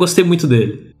 Cara, eu gostei muito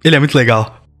dele. Ele é muito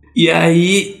legal. E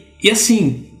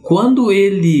assim, quando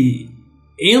ele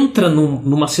entra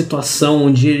numa situação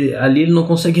onde ali ele não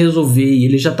consegue resolver e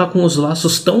ele já tá com os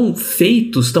laços tão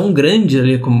feitos, tão grandes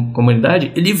ali com a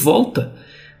comunidade, ele volta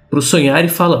pro Sonhar e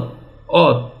fala: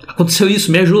 aconteceu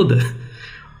isso, me ajuda.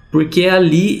 Porque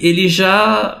ali ele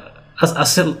já...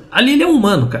 ali ele é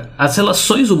humano, cara. As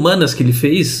relações humanas que ele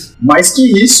fez... Mais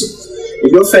que isso,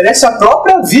 ele oferece a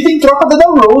própria vida em troca da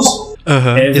Rose.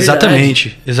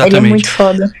 Exatamente. Ele é muito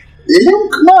foda. Ele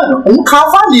é um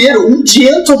cavalheiro, um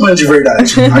gentleman de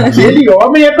verdade. Aquele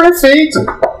homem é perfeito.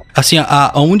 Assim,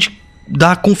 aonde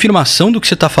dá a confirmação do que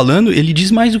você tá falando, ele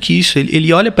diz mais do que isso.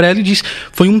 Ele olha pra ela e diz: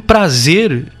 foi um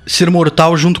prazer ser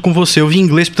mortal junto com você. Eu vi em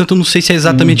inglês, portanto eu não sei se é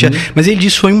exatamente mas ele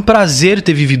diz: foi um prazer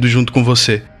ter vivido junto com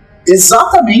você.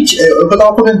 Exatamente, eu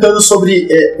tava comentando sobre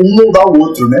um moldar o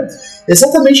outro, né?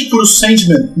 Exatamente por o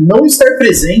Sandman não estar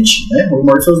presente, né? O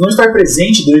Morpheus não estar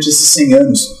presente durante esses 100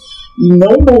 anos e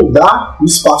não moldar o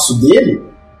espaço dele,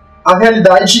 a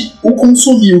realidade o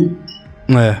consumiu.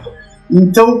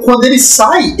 Então, quando ele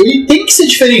sai, ele tem que ser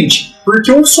diferente,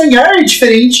 porque o Sonhar é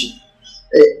diferente.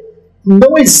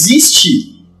 Não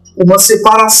existe uma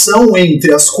separação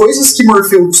entre as coisas que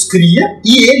Morpheus cria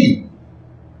e ele.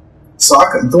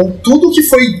 Saca? Então, tudo que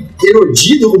foi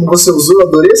erodido, como você usou, eu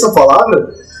adorei essa palavra,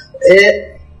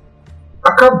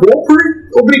 acabou por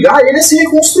obrigar ele a se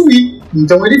reconstruir.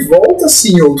 Então, ele volta,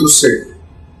 sim, outro ser.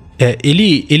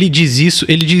 Ele diz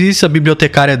isso à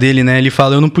bibliotecária dele, né? Ele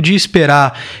fala: eu não podia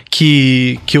esperar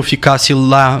que eu ficasse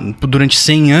lá durante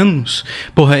 100 anos.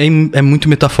 Porra, é muito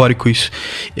metafórico isso.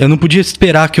 Eu não podia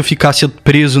esperar que eu ficasse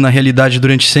preso na realidade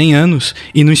durante 100 anos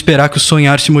e não esperar que o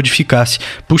Sonhar se modificasse.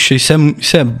 Puxa, isso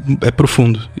é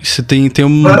profundo. Isso é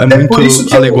muito por isso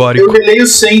que alegórico. Eu releio o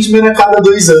Sandman a cada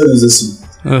 2 anos, assim.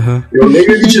 Eu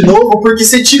leio ele de novo porque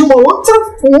você tira um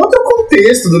outro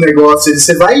contexto do negócio.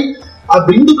 Você vai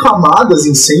abrindo camadas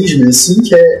em Sandman, assim,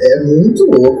 que é muito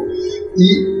louco.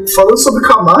 E falando sobre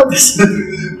camadas,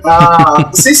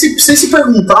 vocês se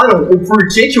perguntaram o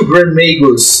porquê que o Graham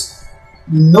Magus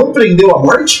não prendeu a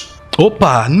morte?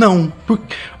 Opa, não.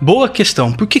 Boa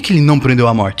questão. Por que ele não prendeu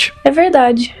a morte? É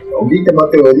verdade. Alguém tem uma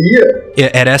teoria?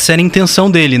 Essa era a intenção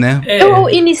dele, né?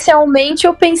 Inicialmente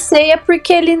eu pensei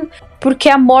porque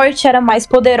a morte era mais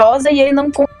poderosa e ele não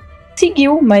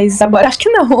conseguiu, mas agora acho que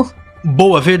não.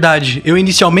 Boa, verdade. Eu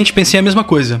inicialmente pensei a mesma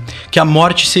coisa. Que a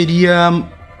morte seria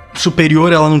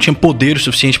superior, ela não tinha poder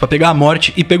suficiente pra pegar a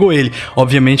morte e pegou ele.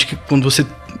 Obviamente que quando você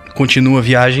continua a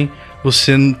viagem,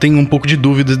 você tem um pouco de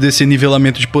dúvidas desse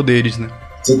nivelamento de poderes, né?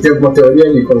 Você tem alguma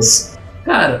teoria, Nicolas?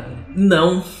 Cara,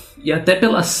 não. E até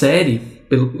pela série,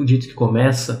 pelo dito que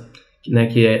começa, né,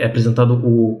 que é apresentado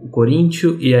o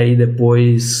Coríntio, e aí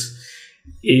depois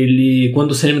ele,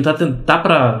 quando o Sandman tá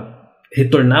pra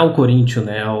retornar o Coríntio,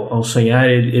 né, ao Sonhar,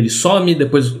 ele some,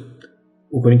 depois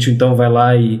o Coríntio então vai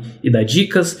lá e dá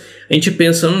dicas. A gente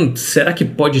pensa, será que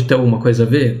pode ter alguma coisa a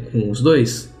ver com os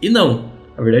dois? E não,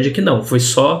 a verdade é que não, foi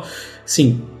só,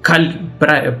 assim,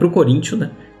 pro Coríntio,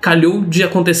 né, calhou de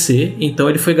acontecer, então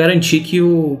ele foi garantir que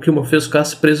o Morpheus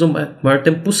ficasse preso o maior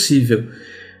tempo possível.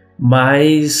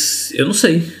 Mas eu não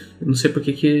sei por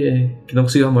que não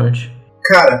conseguiu a morte.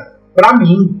 Cara, pra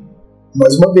mim,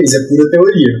 mais uma vez, é pura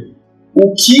teoria.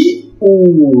 O que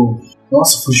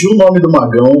Nossa, fugiu o nome do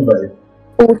magão, velho.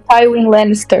 O Tywin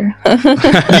Lannister.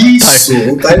 Isso,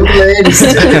 o Tywin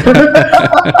Lannister.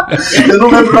 Eu não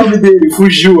lembro o nome dele,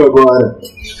 fugiu agora.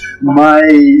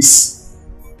 Mas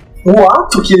o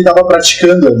ato que ele estava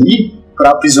praticando ali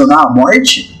para aprisionar a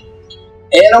morte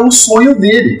era o sonho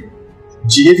dele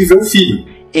de reviver o filho.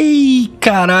 Ei,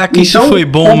 caraca, então, isso foi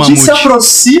bom, Mamute.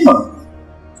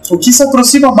 O que se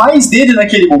aproxima mais dele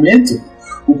naquele momento,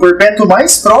 o perpétuo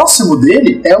mais próximo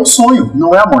dele é o sonho,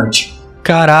 não é a morte.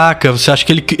 Caraca, você acha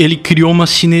que ele criou uma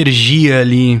sinergia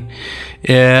ali?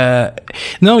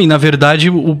 Não, e na verdade,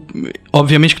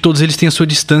 obviamente que todos eles têm a sua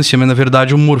distância, mas na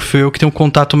verdade o Morfeu que tem um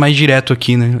contato mais direto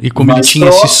aqui, né? E como ele tinha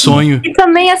esse sonho... E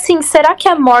também, assim, será que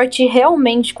a morte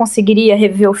realmente conseguiria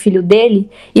reviver o filho dele?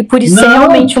 E por isso ser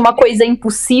realmente uma coisa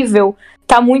impossível,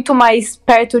 tá muito mais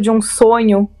perto de um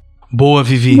sonho? Boa,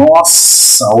 Vivi.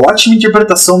 Nossa, ótima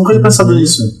interpretação, nunca tinha pensado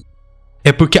nisso.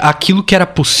 É porque aquilo que era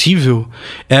possível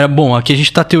era... Bom, aqui a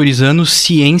gente tá teorizando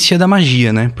ciência da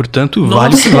magia, né? Portanto,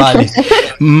 vale o que vale.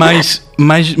 Mas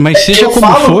seja como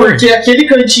for... Porque aquele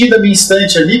cantinho da minha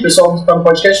estante ali, o pessoal que tá no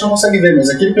podcast não consegue ver,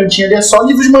 mas aquele cantinho ali é só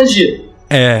livro de magia.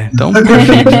 Então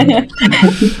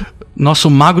perfeito. Nosso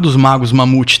mago dos magos,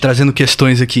 Mamute, trazendo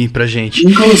questões aqui pra gente.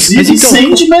 Inclusive, então,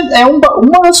 Sandman é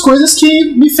uma das coisas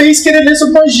que me fez querer ler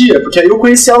sobre magia, porque aí eu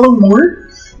conheci Alan Moore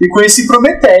e conheci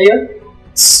Prometeia.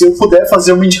 Se eu puder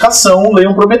fazer uma indicação,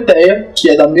 leiam Prometeia, que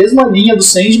é da mesma linha do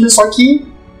Sandman, só que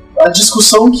a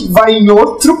discussão que vai em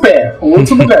outro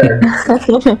lugar.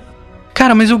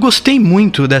 Cara, mas eu gostei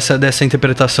muito dessa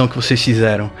interpretação que vocês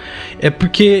fizeram. É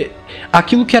porque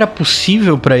aquilo que era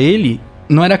possível pra ele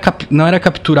não era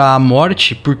capturar a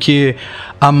morte, porque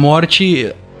a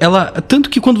morte... tanto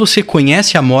que quando você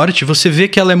conhece a morte, você vê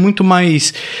que ela é muito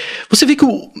mais... Você vê que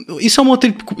isso é uma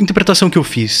outra interpretação que eu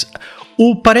fiz.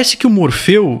 Parece que o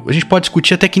Morfeu, a gente pode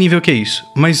discutir até que nível que é isso,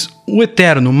 mas o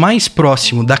Eterno mais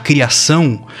próximo da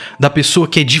criação, da pessoa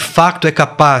que de fato é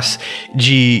capaz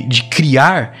de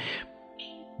criar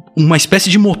uma espécie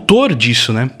de motor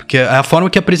disso, né? Porque é a forma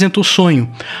que apresenta o sonho.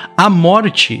 A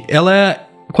morte,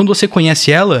 quando você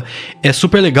conhece ela, é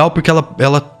super legal porque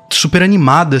ela super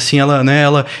animada, assim,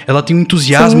 ela tem um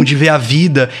entusiasmo de ver a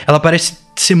vida, ela parece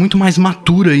ser muito mais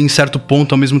madura em certo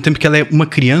ponto, ao mesmo tempo que ela é uma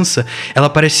criança, ela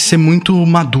parece ser muito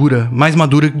madura, mais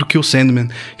madura do que o Sandman,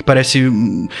 que parece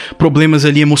problemas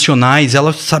ali emocionais,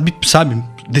 ela sabe,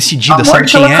 decidida, sabe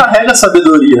quem é. A morte, ela carrega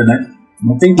sabedoria, né?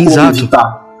 Não tem como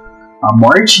evitar. A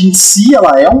morte em si,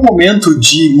 ela é um momento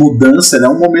de mudança, ela é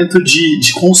um momento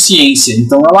de consciência,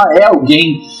 então ela é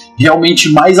alguém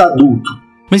realmente mais adulto.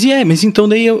 Mas então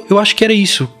daí eu acho que era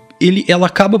isso.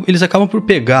 Eles acabam por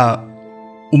pegar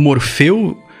o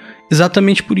Morfeu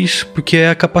exatamente por isso. Porque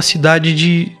é a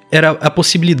capacidade era a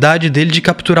possibilidade dele de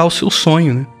capturar o seu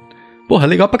sonho, né? Porra,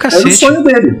 legal pra cacete. É o sonho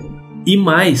dele. E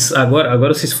mais,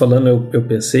 agora vocês falando, eu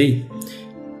pensei...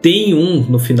 Tem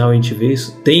no final a gente vê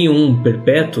isso, tem um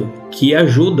perpétuo que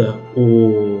ajuda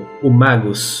o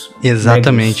Magus.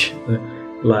 Exatamente. Magus, né,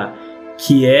 lá,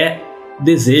 que é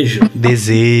Desejo.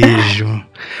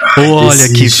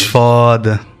 Olha que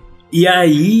foda. E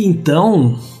aí,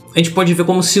 então, a gente pode ver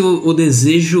como se o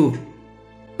Desejo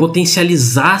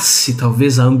potencializasse,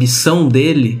 talvez, a ambição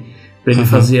dele pra ele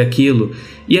fazer aquilo.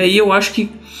 E aí eu acho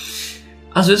que,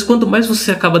 às vezes, quanto mais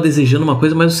você acaba desejando uma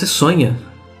coisa, mais você sonha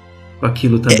com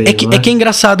aquilo também. É que é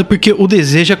engraçado, porque o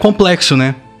desejo é complexo,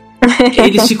 né?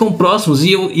 Eles ficam próximos,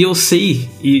 e eu sei,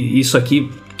 e isso aqui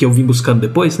que eu vim buscando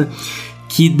depois, né?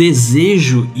 Que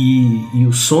desejo e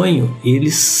o sonho,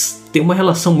 eles têm uma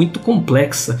relação muito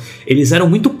complexa. Eles eram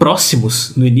muito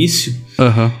próximos no início,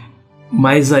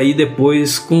 mas aí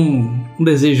depois, com o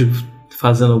desejo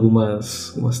fazendo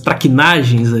algumas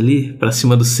traquinagens ali pra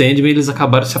cima do Sandman, eles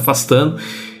acabaram se afastando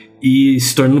e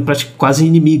se tornando quase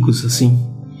inimigos, assim.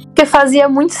 Porque fazia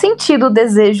muito sentido o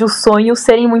desejo e o sonho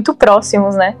serem muito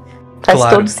próximos, né? Faz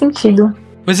todo sentido.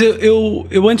 Mas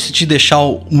eu antes de deixar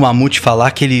o Mamute falar,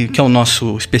 que é o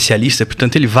nosso especialista,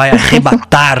 portanto ele vai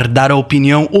arrebatar, dar a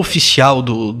opinião oficial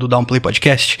do Downplay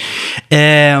Podcast,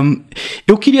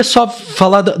 eu queria só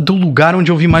falar do lugar onde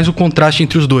eu vi mais o contraste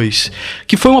entre os dois,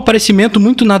 que foi um aparecimento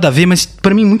muito nada a ver, mas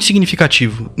pra mim muito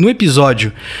significativo. No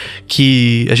episódio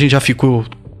que a gente já ficou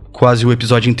quase o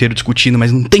episódio inteiro discutindo,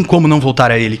 mas não tem como não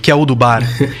voltar a ele, que é o do bar.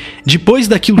 Depois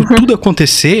daquilo tudo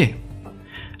acontecer,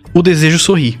 o desejo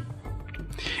sorri.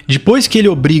 Depois que ele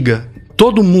obriga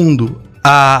todo mundo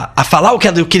a falar o que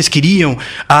eles queriam,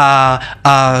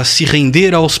 a se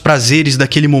render aos prazeres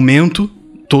daquele momento,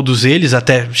 todos eles,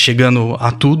 até chegando a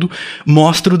tudo,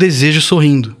 mostra o desejo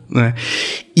sorrindo, né?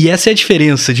 E essa é a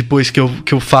diferença depois que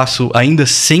eu faço, ainda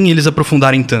sem eles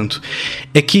aprofundarem tanto.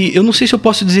 É que, eu não sei se eu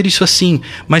posso dizer isso assim,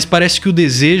 mas parece que o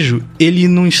desejo, ele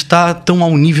não está tão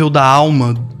ao nível da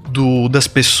alma das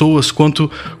pessoas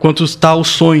quanto está os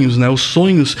sonhos, né? Os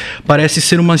sonhos parece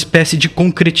ser uma espécie de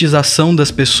concretização das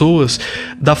pessoas,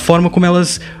 da forma como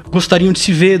elas gostariam de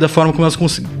se ver, da forma como elas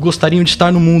gostariam de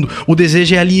estar no mundo. O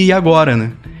desejo é ali e agora,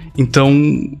 né? Então,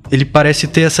 ele parece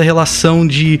ter essa relação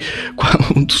de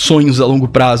sonhos a longo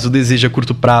prazo, o desejo a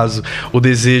curto prazo, o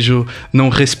desejo não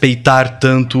respeitar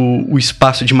tanto o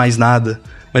espaço de mais nada.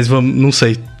 Mas vamos, não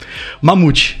sei.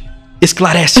 Mamute,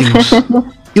 esclarece-nos,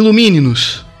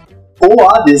 ilumine-nos. Ou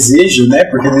há desejo, né?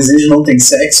 Porque desejo não tem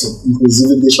sexo.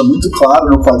 Inclusive, deixa muito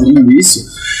claro no quadrinho isso,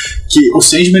 que o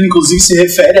Sandman, inclusive, se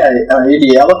refere a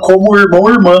ele e ela como irmão ou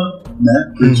irmã,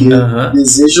 né? Porque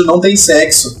desejo não tem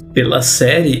sexo. Pela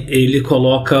série, ele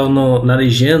coloca na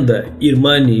legenda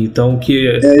Irmani, então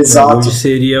que hoje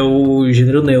seria o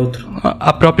gênero neutro.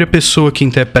 A própria pessoa que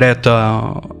interpreta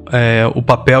o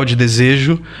papel de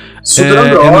desejo super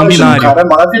é não binário. Um cara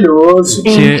maravilhoso.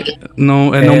 Que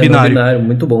não binário. Não binário,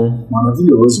 muito bom.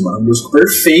 Maravilhoso.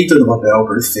 Perfeito no papel,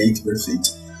 perfeito.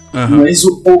 Mas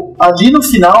ali no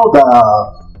final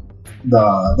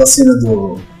da cena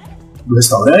do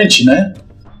restaurante, né?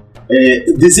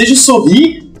 Desejo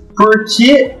sorrir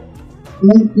porque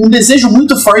um desejo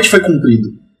muito forte foi cumprido.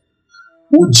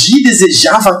 O Di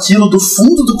desejava aquilo do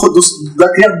fundo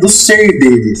do ser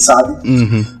dele, sabe?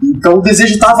 Uhum. Então o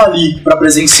desejo tava ali pra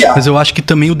presenciar. Mas eu acho que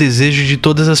também o desejo de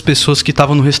todas as pessoas que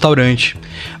estavam no restaurante,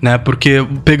 né? Porque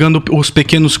pegando os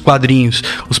pequenos quadrinhos,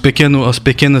 as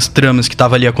pequenas tramas que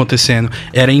estavam ali acontecendo,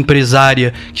 era a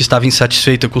empresária que estava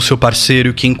insatisfeita com o seu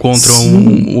parceiro, que encontra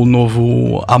um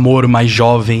novo amor mais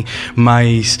jovem,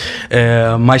 mais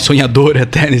sonhador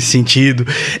até nesse sentido.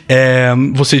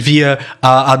 Você via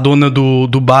a dona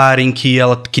do bar em que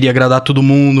ela queria agradar todo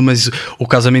mundo, mas o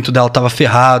casamento dela estava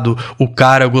ferrado, o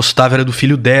cara gostava era do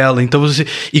filho dela. Então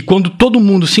e quando todo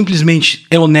mundo simplesmente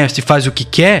é honesto e faz o que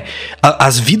quer,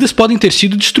 as vidas podem ter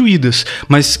sido destruídas,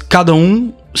 mas cada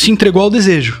um se entregou ao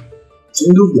desejo.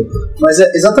 Sem dúvida. Mas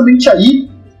é exatamente aí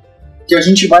que a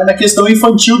gente vai na questão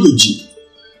infantil do Di.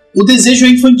 O desejo é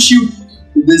infantil.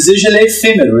 O desejo ele é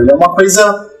efêmero, ele é uma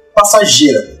coisa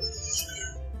passageira.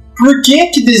 Por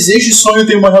que desejo e sonho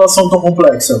têm uma relação tão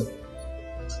complexa?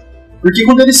 Porque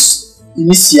quando eles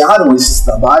iniciaram esses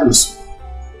trabalhos,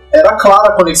 era clara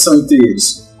a conexão entre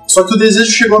eles. Só que o desejo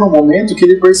chegou num momento que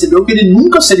ele percebeu que ele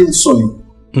nunca seria um sonho.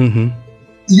 Uhum.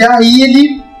 E aí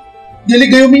ele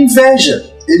ganhou uma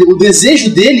inveja. O desejo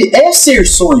dele é ser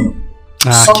sonho.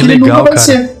 Só que legal, ele nunca vai cara.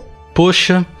 ser.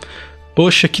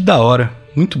 Poxa, que da hora.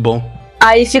 Muito bom.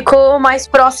 Aí ficou mais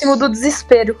próximo do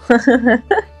desespero.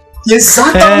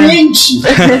 Exatamente!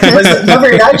 Mas na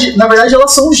verdade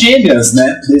elas são gêmeas,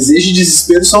 né? Desejo e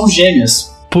desespero são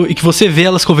gêmeas. E que você vê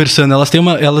elas conversando,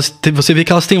 você vê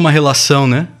que elas têm uma relação,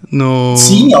 né?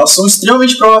 Sim, elas são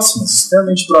extremamente próximas.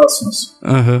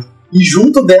 Uhum. E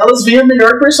junto delas vem a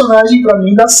melhor personagem pra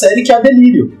mim da série, que é a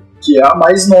Delírio, que é a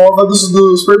mais nova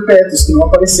dos Perpétuos, que não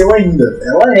apareceu ainda.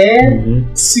 Ela é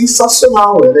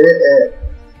sensacional.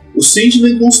 O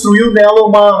Sandman construiu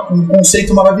nela um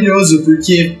conceito maravilhoso,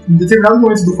 porque em determinado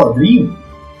momento do quadrinho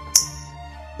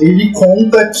ele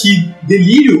conta que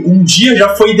Delírio um dia já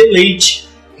foi Deleite.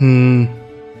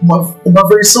 Uma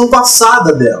versão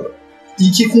passada dela. E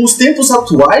que com os tempos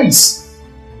atuais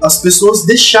as pessoas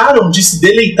deixaram de se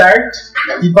deleitar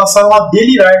e passaram a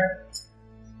delirar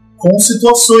com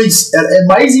situações. É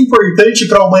mais importante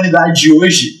para a humanidade de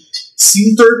hoje se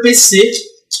entorpecer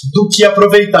do que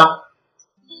aproveitar.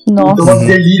 Nossa. Então a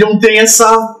Delirium tem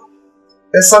essa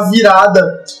virada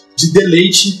de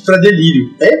deleite para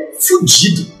delírio. É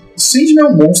fudido. O Sandman é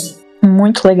um monstro.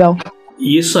 Muito legal.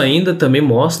 E isso ainda também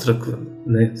mostra,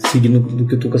 né, seguindo do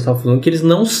que o Tuca estava falando, que eles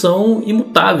não são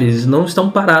imutáveis, eles não estão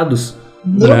parados.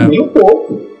 Não, nem um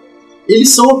pouco. Eles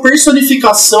são a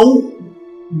personificação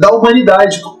da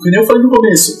humanidade. Como eu falei no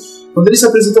começo, quando ele se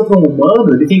apresenta para um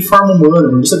humano, ele tem forma humana.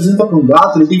 Quando ele se apresenta para um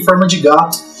gato, ele tem forma de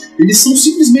gato. Eles são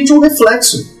simplesmente um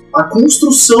reflexo. A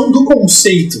construção do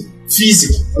conceito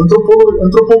físico,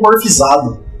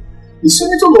 antropomorfizado. Isso é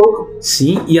muito louco.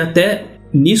 Sim, e até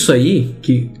nisso aí,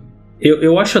 que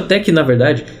eu acho até que, na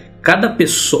verdade, cada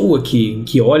pessoa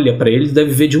que olha pra ele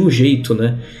deve ver de um jeito,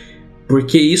 né?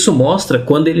 Porque isso mostra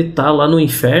quando ele tá lá no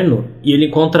inferno e ele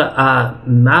encontra a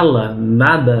Nara,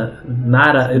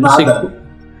 eu não sei.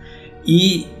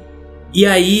 E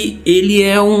aí ele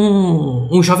é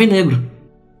um jovem negro.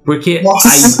 Porque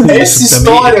nossa, essa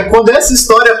história, quando essa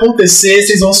história acontecer,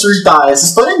 vocês vão surtar. Essa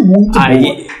história é muito boa.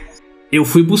 Aí eu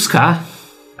fui buscar.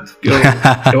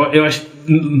 Eu acho.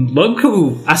 Logo que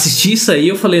eu assisti isso aí,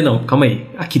 eu falei, não, calma aí,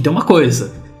 aqui tem uma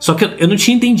coisa. Só que eu não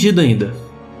tinha entendido ainda.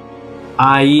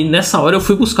 Aí nessa hora eu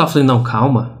fui buscar, falei, não,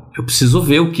 calma, eu preciso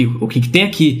ver o que tem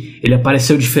aqui. Ele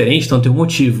apareceu diferente, então tem um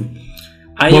motivo.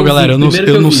 Aí bom, galera,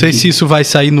 eu não sei se isso vai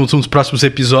sair nos próximos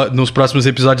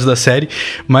episódios da série,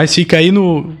 mas fica aí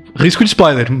no risco de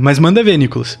spoiler. Mas manda ver,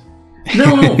 Nicolas.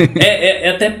 Não, é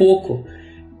até pouco.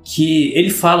 Que ele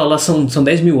fala lá, são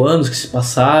 10 mil anos que se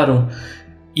passaram.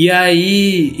 E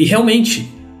aí, e realmente...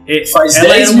 Faz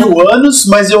 10 mil anos,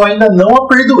 mas eu ainda não a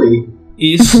perdoei.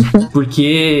 Isso,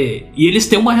 porque... E eles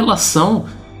têm uma relação...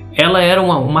 Ela era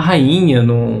uma rainha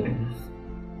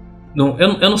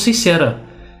eu não sei se era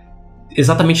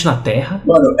exatamente na Terra.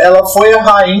 Mano, ela foi a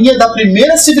rainha da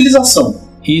primeira civilização.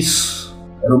 Isso.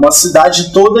 Era uma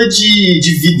cidade toda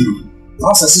de vidro.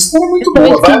 Nossa, essa história é muito boa.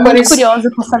 Eu fiquei muito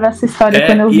curiosa pra saber essa história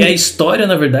quando eu vi. E a história,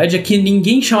 na verdade, é que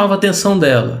ninguém chamava a atenção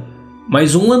dela.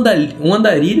 Mas um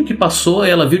andarilho que passou,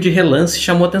 ela viu de relance e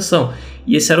chamou a atenção.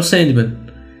 E esse era o Sandman.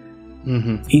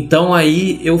 Uhum. Então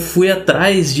aí eu fui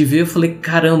atrás de ver, eu falei,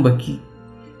 caramba, que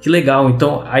legal.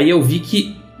 Então aí eu vi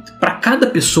que pra cada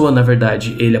pessoa, na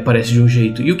verdade, ele aparece de um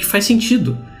jeito. E o que faz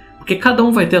sentido. Porque cada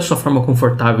um vai ter a sua forma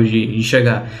confortável de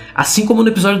chegar. Assim como no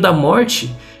episódio da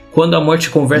morte, quando a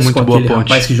morte conversa muito com aquele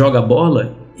rapaz que joga a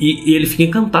bola, e ele fica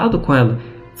encantado com ela.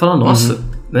 Fala, nossa,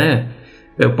 né?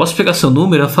 eu posso pegar seu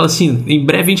número? Ela fala assim, em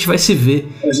breve a gente vai se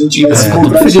ver. A gente vai se Todo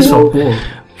encontrar feliz, de fala, novo.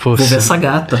 pô, vou ver essa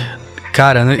gata.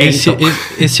 Cara, né, Então.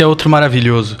 esse é outro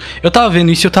maravilhoso. Eu tava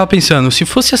vendo isso e eu tava pensando, se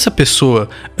fosse essa pessoa,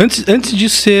 antes de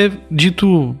ser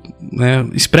dito, né,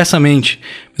 expressamente,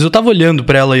 mas eu tava olhando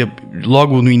pra ela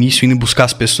logo no início, indo buscar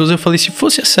as pessoas, eu falei, se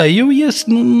fosse essa aí, eu ia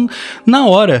na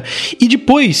hora. E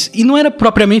depois, e não é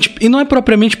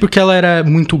propriamente porque ela era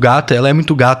muito gata, ela é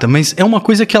muito gata, mas é uma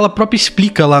coisa que ela própria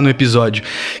explica lá no episódio,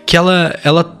 que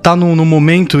ela tá no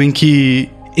momento em que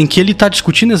ele tá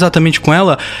discutindo exatamente com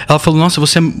ela, ela falou, nossa,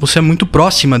 você é muito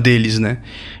próxima deles, né?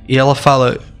 E ela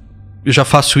fala, eu já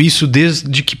faço isso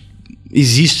desde que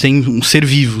existem um ser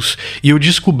vivos. E eu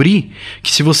descobri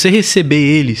que se você receber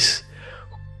eles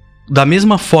da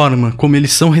mesma forma como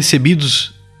eles são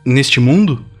recebidos neste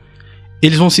mundo,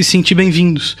 eles vão se sentir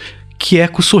bem-vindos. Que é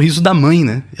com o sorriso da mãe,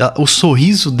 né? O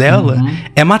sorriso dela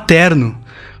é materno.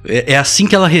 É assim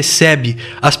que ela recebe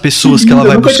as pessoas que ela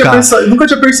vai buscar. Eu nunca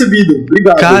tinha percebido.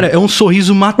 Obrigado. Cara, é um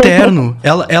sorriso materno.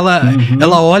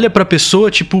 Ela olha pra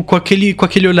pessoa, tipo, com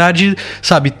aquele olhar de,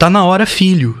 sabe, tá na hora,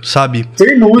 filho, sabe?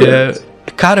 Ternura.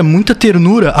 Cara, muita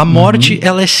ternura. A morte,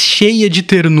 ela é cheia de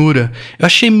ternura. Eu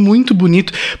achei muito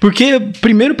bonito.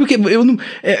 Primeiro porque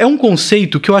é um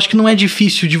conceito que eu acho que não é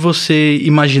difícil de você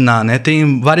imaginar, né?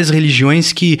 Tem várias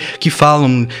religiões que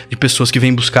falam de pessoas que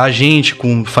vêm buscar a gente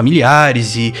com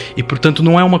familiares e portanto,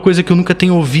 não é uma coisa que eu nunca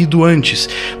tenho ouvido antes.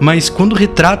 Mas quando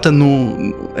retrata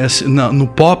no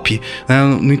pop, né,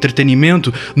 no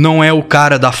entretenimento, não é o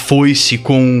cara da foice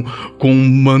com um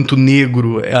manto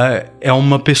negro. É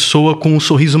uma pessoa com um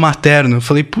sorriso materno. Eu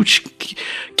falei, putz,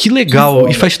 que legal.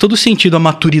 E faz todo sentido a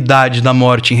maturidade da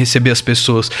morte em receber as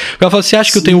pessoas. Ela fala, você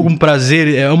acha que eu tenho algum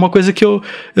prazer? É uma coisa que eu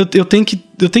tenho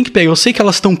que pegar. Eu sei que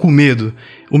elas estão com medo.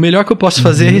 O melhor que eu posso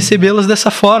fazer é recebê-las dessa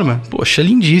forma. Poxa,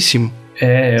 lindíssimo.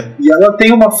 E ela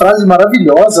tem uma frase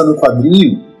maravilhosa no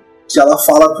quadrinho, que ela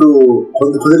fala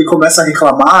quando ele começa a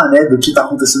reclamar, né, do que tá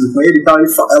acontecendo com ele e tal,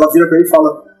 ela vira pra ele e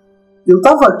fala, eu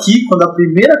tava aqui quando a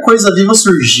primeira coisa viva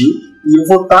surgiu, e eu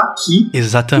vou estar aqui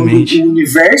exatamente quando o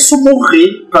universo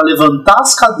morrer pra levantar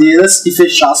as cadeiras e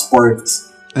fechar as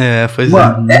portas.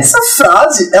 Mano, essa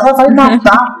frase, ela vai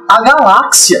matar a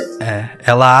galáxia.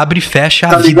 Ela abre e fecha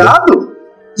tá a vida. Tá ligado?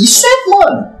 Isso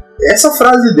mano, essa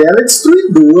frase dela é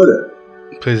destruidora.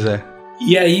 Pois é.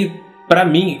 E aí, pra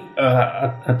mim,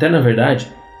 até na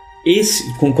verdade,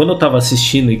 quando eu tava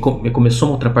assistindo e começou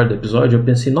uma outra parte do episódio, eu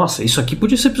pensei, nossa, isso aqui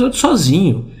podia ser episódio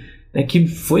sozinho, né? Que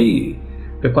foi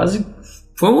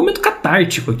um momento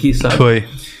catártico aqui, sabe?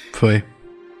 Foi.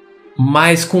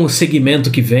 Mas com o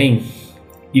segmento que vem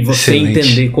e você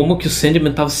entender como que o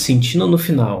Sandman tava se sentindo no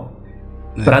final,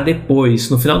 pra depois,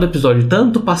 no final do episódio,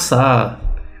 tanto passar,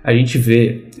 a gente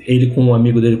vê ele com um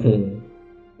amigo dele, com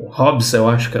o Hobbs, eu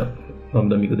acho que é o nome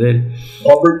do amigo dele.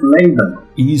 Robert Langdon.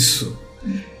 Isso.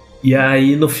 E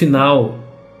aí no final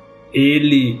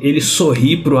ele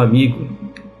sorri pro amigo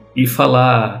e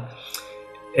falar,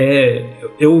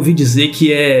 eu ouvi dizer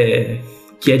que é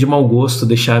de mau gosto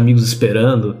deixar amigos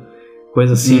esperando,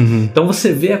 coisa assim. Então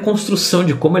você vê a construção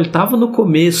de como ele tava no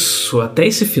começo até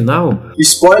esse final.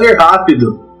 Spoiler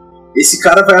rápido, esse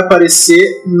cara vai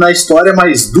aparecer na história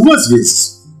mais 2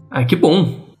 vezes. Ah, que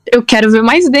bom. Eu quero ver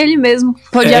mais dele mesmo.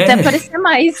 Pode até aparecer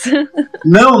mais.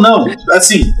 Não.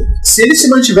 Assim, se eles se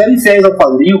mantiverem fiéis ao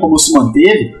quadrinho como se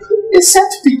manteve,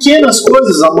 exceto pequenas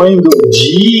coisas, a mãe do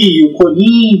Dee, o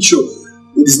Corinthians,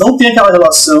 eles não têm aquela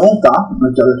relação, tá?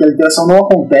 Aquela interação não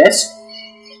acontece.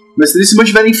 Mas se eles se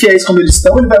mantiverem fiéis como eles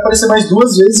estão, ele vai aparecer mais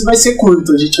 2 vezes e vai ser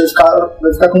curto. A gente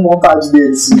vai ficar com vontade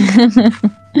deles.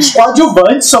 Os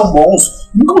coadjuvantes são bons.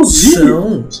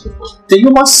 Inclusive, tem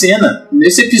uma cena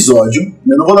nesse episódio.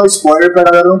 Eu não vou dar spoiler pra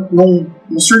galera não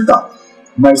surtar.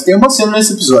 Mas tem uma cena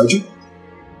nesse episódio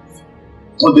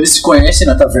onde eles se conhecem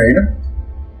na taverna,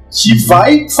 que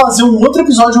vai fazer um outro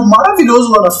episódio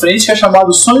maravilhoso lá na frente, que é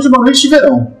chamado Sonho de uma Noite de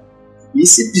Verão.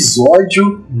 Esse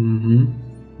episódio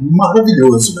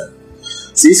maravilhoso, velho.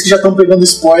 Vocês que já estão pegando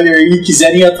spoiler aí e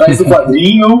quiserem ir atrás do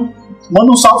quadrinho,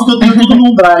 manda um salve que eu tenho tudo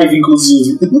num drive,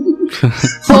 inclusive.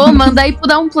 Pô, manda aí pro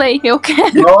dar um play, eu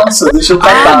quero. Nossa, deixa eu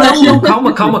catar aqui. Não,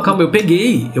 calma,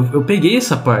 eu peguei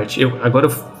essa parte. Agora eu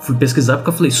fui pesquisar porque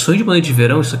eu falei, Sonho de uma Noite de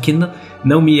Verão, isso aqui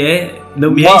não me é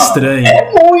estranho.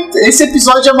 É muito, esse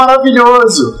episódio é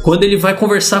maravilhoso. Quando ele vai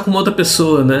conversar com uma outra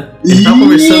pessoa, né? Ele tá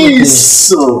conversando com...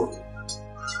 Isso!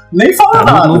 Nem fala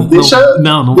nada, deixa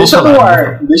no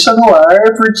ar. Deixa no ar,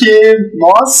 porque,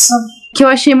 nossa... Que eu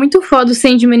achei muito foda o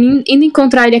Sandman indo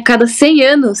encontrar ele a cada 100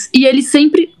 anos, e ele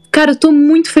sempre... Cara, eu tô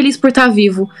muito feliz por estar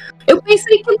vivo. Eu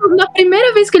pensei que na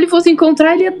primeira vez que ele fosse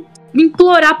encontrar, ele ia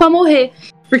implorar pra morrer.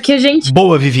 Porque, gente...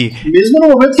 Boa, Vivi. Mesmo no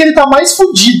momento que ele tá mais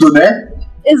fudido, né?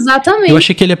 Exatamente. Eu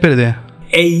achei que ele ia perder.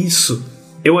 É isso.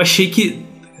 Eu achei que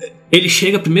ele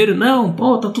chega primeiro, não,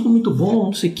 pô, tá tudo muito bom,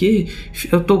 não sei o que.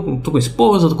 Eu tô com a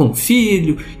esposa, tô com um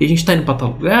filho, e a gente tá indo pra tal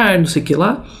lugar, não sei o que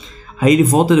lá. Aí ele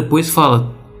volta depois e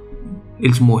fala: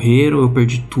 eles morreram, eu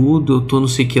perdi tudo, eu tô não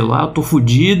sei o que lá, eu tô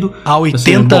fudido. Há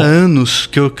 80 anos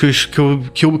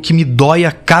que me dói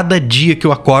a cada dia que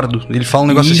eu acordo. Ele fala um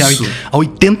negócio assim, há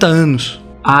 80 anos.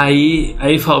 Aí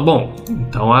ele fala, bom,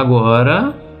 então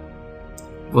agora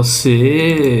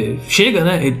você chega,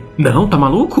 né? Ele, não, tá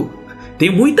maluco?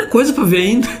 Tem muita coisa pra ver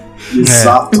ainda.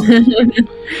 Exato.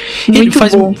 Ele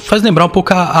faz lembrar um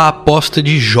pouco a aposta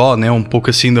de Jó, né? Um pouco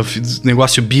assim do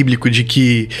negócio bíblico de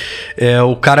que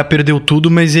o cara perdeu tudo,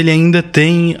 mas ele ainda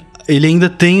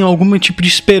tem algum tipo de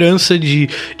esperança de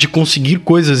conseguir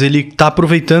coisas. Ele tá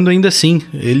aproveitando ainda assim.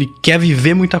 Ele quer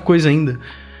viver muita coisa ainda.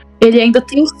 Ele ainda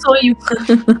tem sonho.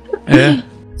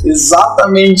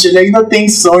 Exatamente, ele ainda tem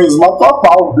sonhos. Matou a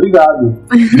pau, obrigado.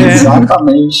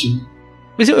 Exatamente.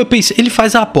 Mas eu pensei, ele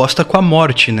faz a aposta com a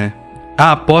morte, né?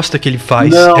 A aposta que ele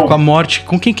faz Não. é com a morte.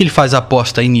 Com quem que ele faz a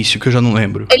aposta a início, que eu já não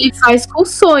lembro? Ele faz com o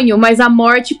sonho, mas a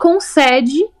morte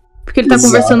concede, porque ele tá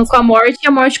Exato. conversando com a morte e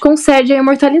a morte concede a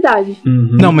imortalidade.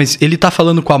 Uhum. Não, mas ele tá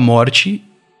falando com a morte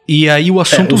e aí o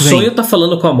assunto o vem. sonho tá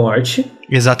falando com a morte,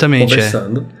 Exatamente,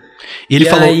 conversando. E ele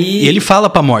falou, aí... e ele fala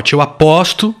pra morte, eu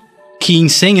aposto que em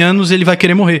 100 anos ele vai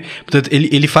querer morrer. Portanto,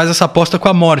 ele faz essa aposta com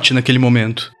a morte naquele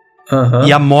momento. Uhum.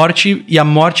 E a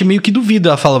morte meio que duvida.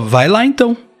 Ela fala, vai lá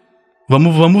então.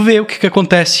 Vamos ver o que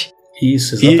acontece.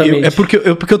 Isso, exatamente.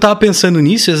 Porque eu tava pensando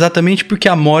nisso exatamente porque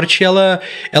a morte, ela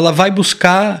vai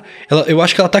buscar... eu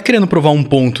acho que ela tá querendo provar um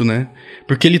ponto, né?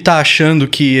 Porque ele tá achando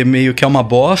que meio que é uma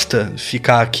bosta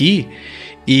ficar aqui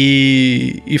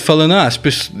e falando, as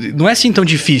pessoas, não é assim tão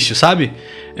difícil, sabe?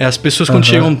 As pessoas quando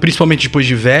chegam, principalmente depois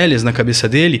de velhas, na cabeça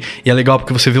dele, e é legal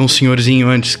porque você vê um senhorzinho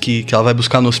antes que ela vai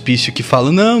buscar no hospício que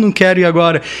fala, não quero ir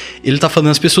agora. Ele tá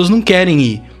falando, as pessoas não querem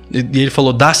ir. E ele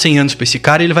falou, dá 100 anos pra esse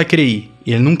cara e ele vai querer ir.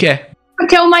 E ele não quer.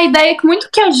 Porque é uma ideia que muito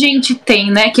que a gente tem,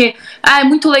 né? Que é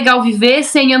muito legal viver,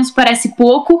 100 anos parece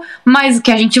pouco, mas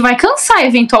que a gente vai cansar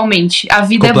eventualmente. A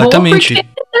vida é boa porque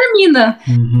termina.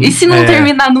 E se não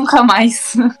terminar nunca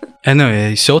mais?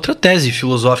 Isso é outra tese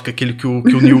filosófica, aquele que o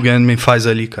Neil Gaiman faz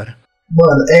ali, cara.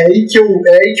 Mano, é aí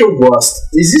que eu gosto.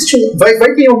 Existe vai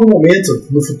ter algum momento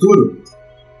no futuro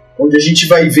onde a gente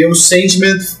vai ver o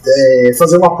Sandman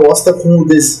fazer uma aposta com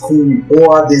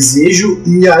o a desejo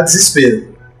e a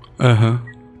desespero.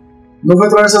 Não vou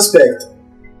entrar nesse aspecto,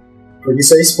 porque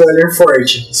isso é spoiler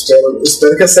forte.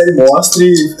 Espero que a série mostre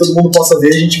e todo mundo possa ver,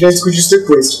 a gente vai discutir isso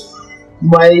depois.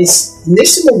 Mas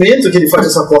nesse momento que ele faz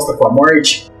essa aposta com a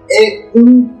morte, é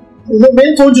um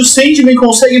momento onde o Sandman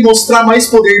consegue mostrar mais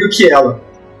poder do que ela.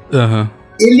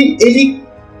 Ele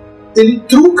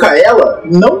truca ela,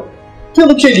 não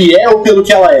pelo que ele é ou pelo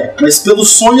que ela é, mas pelo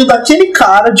sonho daquele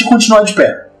cara de continuar de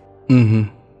pé.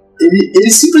 Ele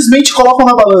simplesmente coloca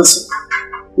na balança.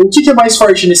 O que é mais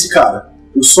forte nesse cara?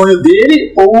 O sonho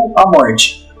dele ou a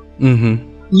morte?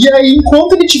 E aí,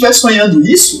 enquanto ele estiver sonhando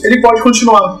isso, ele pode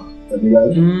continuar. Tá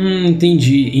ligado?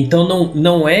 Entendi. Então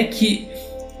não é que...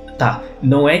 Tá,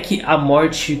 não é que a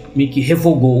morte meio que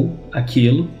revogou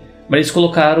aquilo, mas eles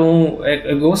colocaram...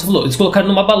 igual você falou, eles colocaram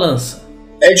numa balança.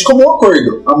 É de comum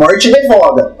acordo. A morte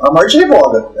revoga.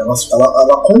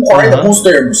 Ela concorda com os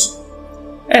termos.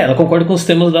 Ela concorda com os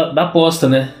termos da aposta,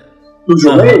 né? O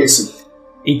jogo é esse.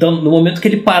 Então, no momento que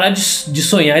ele parar de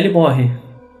sonhar, ele morre.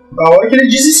 Na hora que ele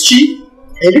desistir,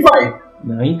 ele vai.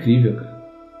 Não, é incrível, cara.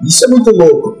 Isso é muito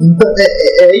louco. Então,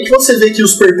 é aí que você vê que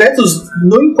os perpétuos,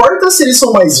 não importa se eles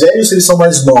são mais velhos ou se eles são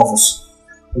mais novos.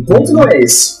 O ponto não é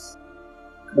esse.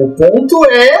 O ponto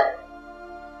é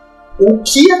o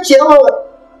que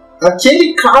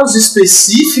aquele caso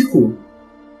específico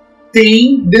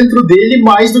tem dentro dele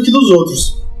mais do que dos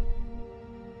outros.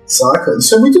 Saca?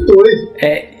 Isso é muito doido.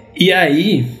 E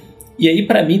aí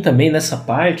pra mim também nessa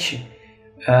parte,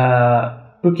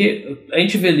 porque a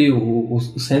gente vê ali o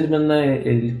Sandman, né,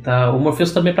 o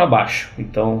Morpheus tá bem pra baixo,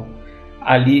 então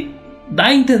ali dá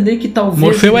a entender que talvez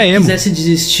Morfeu ele quisesse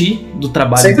desistir do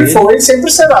trabalho sempre dele. Sempre foi e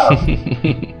sempre será.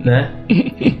 Né?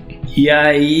 E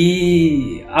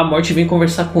aí a morte vem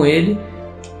conversar com ele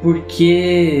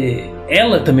porque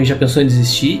ela também já pensou em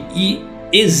desistir e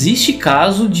existe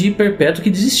caso de perpétuo que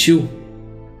desistiu.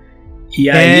 E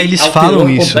aí eles falam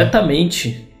isso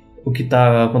completamente o que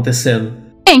tá acontecendo.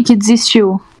 Quem que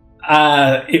desistiu?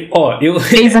 Eu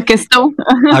Fez a questão?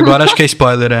 Agora acho que é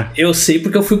spoiler, Eu sei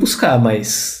porque eu fui buscar,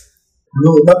 mas...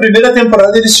 Na primeira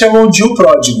temporada eles chamam de o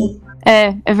pródigo.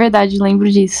 É verdade, lembro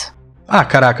disso. Ah,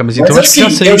 caraca, mas então mas acho que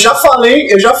assim, já sei. eu já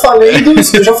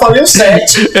falei o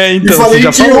 7. É, então, e falei você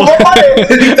já que falou. eu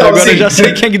parei. Então, Agora assim, eu já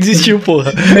sei quem é que desistiu,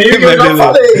 porra. meio que eu já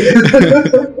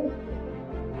falei.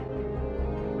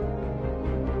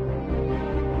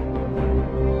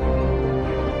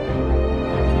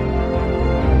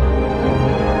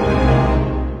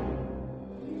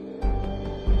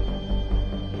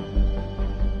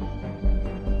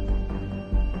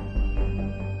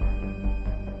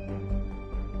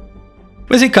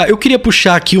 Mas vem cá, eu queria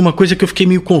puxar aqui uma coisa que eu fiquei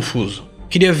meio confuso.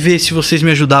 Queria ver se vocês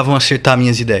me ajudavam a acertar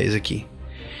minhas ideias aqui.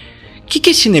 O que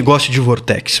é esse negócio de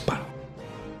Vortex, pá?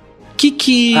 O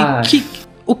que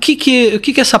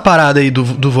é essa parada aí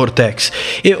do Vortex?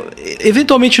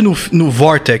 Eventualmente no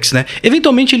Vortex, né?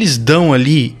 Eventualmente eles dão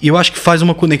ali, e eu acho que faz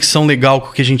uma conexão legal com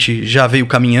o que a gente já veio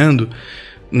caminhando,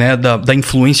 né? Da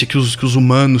influência que os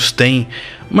humanos têm.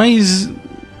 Mas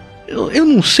eu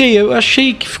não sei, eu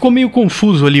achei que ficou meio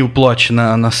confuso ali o plot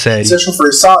na série. Você achou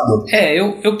forçado?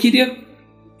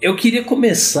 Eu queria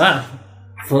começar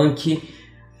falando que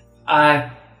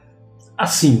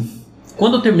assim,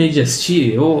 quando eu terminei de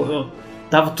assistir, eu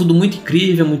tava tudo muito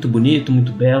incrível, muito bonito,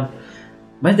 muito belo.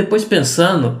 Mas depois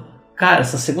pensando, cara,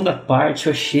 essa segunda parte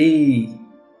eu achei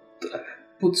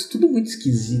tudo muito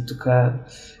esquisito, cara.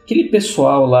 Aquele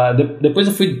pessoal lá, depois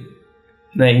eu fui,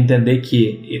 né, entender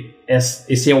que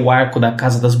esse é o arco da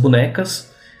Casa das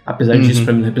Bonecas, apesar disso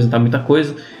pra mim não representar muita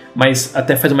coisa, mas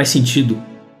até faz mais sentido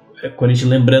quando a gente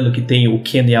lembrando que tem o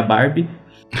Ken e a Barbie.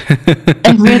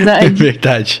 É verdade. É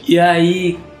verdade. E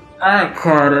aí,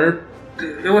 cara,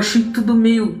 eu achei tudo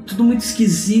muito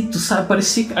esquisito, sabe?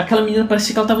 Aquela menina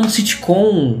parecia que ela tava num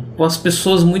sitcom, com as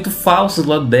pessoas muito falsas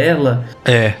do lado dela.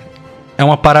 É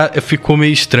uma parada, ficou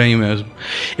meio estranho mesmo.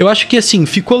 Eu acho que assim,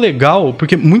 ficou legal,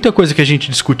 porque muita coisa que a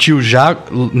gente discutiu já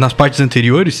nas partes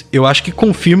anteriores, eu acho que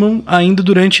confirmam ainda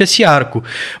durante esse arco.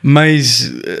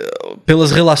 Mas pelas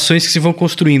relações que se vão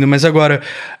construindo. Mas agora,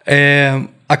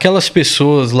 aquelas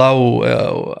pessoas lá,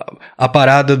 a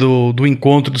parada do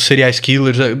encontro dos serial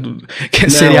killers, que é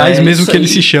cereais mesmo que eles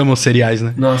se chamam cereais,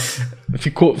 né? Nossa.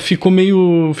 Ficou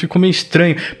meio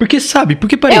estranho. Porque, sabe,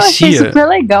 parecia... Eu achei super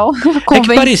legal.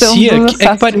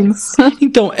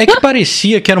 Então, é que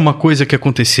parecia que era uma coisa que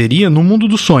aconteceria no mundo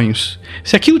dos sonhos.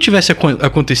 Se aquilo tivesse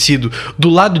acontecido do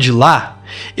lado de lá,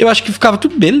 eu acho que ficava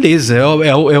tudo beleza.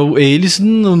 Eles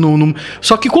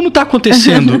Só que como tá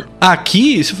acontecendo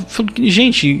aqui, você fala,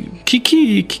 gente,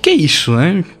 que é isso,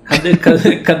 né?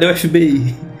 Cadê o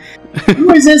FBI?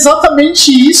 Mas é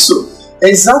exatamente isso. É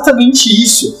exatamente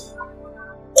isso.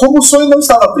 Como o sonho não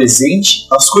estava presente,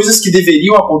 as coisas que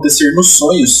deveriam acontecer nos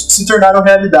sonhos se tornaram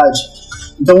realidade.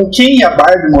 Então o Ken e a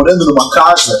Barbie morando numa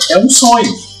casa é um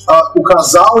sonho. O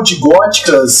casal de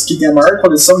góticas que tem a maior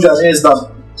coleção de aranhas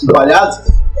embalhadas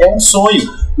é um sonho.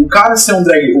 O cara ser um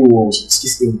drag...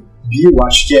 Esqueci, o Bill,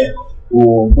 acho que é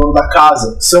o dono da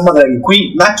casa, ser uma drag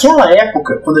queen. Naquela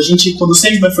época, quando o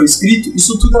Sandman foi escrito,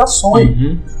 isso tudo era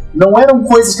sonho. Não eram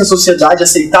coisas que a sociedade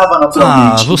aceitava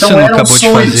naturalmente. Você então, não acabou de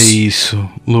fazer isso,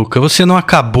 Luca. Você não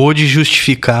acabou de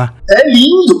justificar. É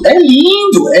lindo.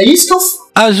 É isso que eu...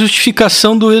 A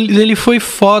justificação dele foi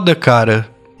foda, cara.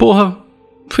 Porra,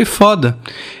 foi foda.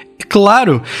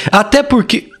 Claro, até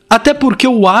porque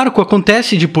o arco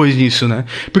acontece depois disso, né?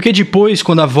 Porque depois,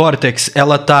 quando a Vortex,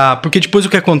 ela tá... Porque depois o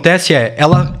que acontece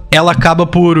ela acaba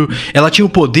por... Ela tinha o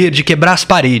poder de quebrar as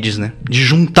paredes, né? De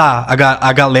juntar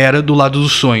a galera do lado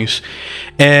dos sonhos.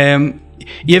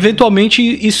 E eventualmente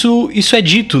isso é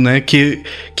dito, né? Que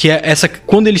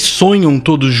quando eles sonham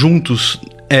todos juntos,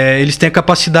 eles têm a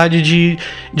capacidade de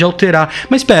alterar.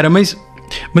 Mas espera, mas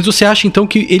você acha então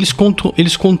que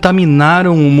eles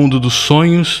contaminaram o mundo dos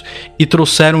sonhos e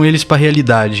trouxeram eles pra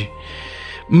realidade?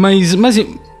 Mas não,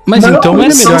 então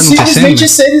era melhor não ter simplesmente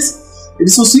seres.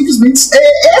 Eles são simplesmente...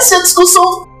 Essa é a discussão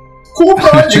com o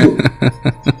Pródigo.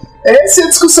 Essa é a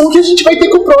discussão que a gente vai ter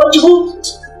com o Pródigo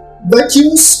daqui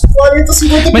uns 40,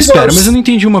 50 episódios. Mas espera, mas eu não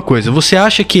entendi uma coisa. Você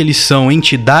acha que eles são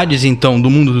entidades, então, do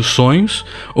mundo dos sonhos?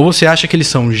 Ou você acha que eles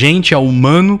são gente,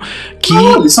 humano, que...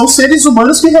 Não, eles são seres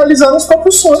humanos que realizaram os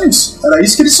próprios sonhos. Era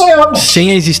isso que eles sonhavam.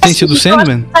 Sem a existência do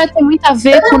Sandman? Tem muito a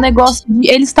ver com o negócio de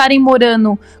eles estarem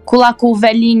morando com o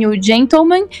velhinho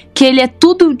Gentleman, que ele é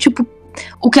tudo, tipo...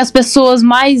 O que as pessoas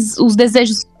mais... Os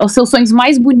desejos... Os seus sonhos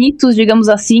mais bonitos, digamos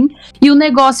assim. E o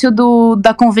negócio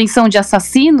da convenção de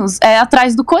assassinos é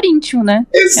atrás do Corinthians, né?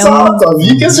 Exato, a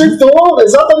Vicky acertou.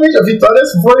 Exatamente. A Vitória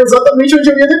foi exatamente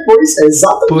onde eu ia depois. É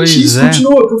exatamente isso.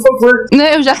 Continua, por favor. Não,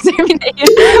 eu já terminei.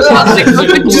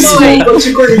 Desculpa,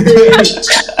 te cortei.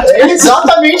 É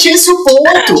exatamente esse o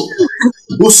ponto.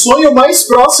 o sonho mais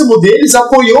próximo deles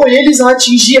apoiou eles a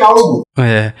atingir algo.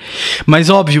 Mas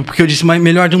óbvio, porque eu disse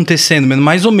melhor de não ter sendo,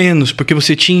 mais ou menos, porque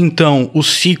você tinha então o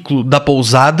ciclo da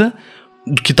pousada,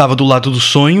 que estava do lado do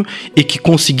sonho, e que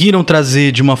conseguiram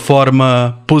trazer de uma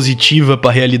forma positiva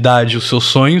para a realidade os seus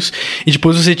sonhos, e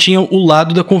depois você tinha o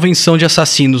lado da convenção de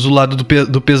assassinos, o lado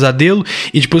do pesadelo,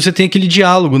 e depois você tem aquele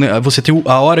diálogo, né? Você tem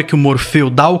a hora que o Morfeu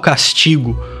dá o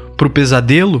castigo pro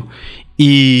pesadelo,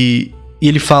 e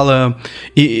ele fala...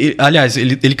 aliás,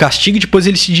 ele castiga e depois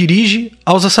ele se dirige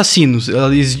aos assassinos.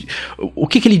 O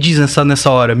que ele diz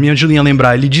nessa hora? Me ajuda a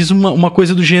lembrar. Ele diz uma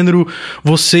coisa do gênero: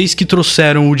 vocês que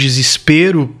trouxeram o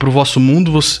desespero pro vosso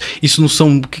mundo, isso não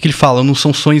são... O que ele fala? Não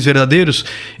são sonhos verdadeiros?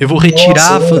 Eu vou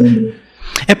retirar...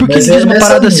 É porque ele diz uma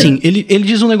parada assim. Ele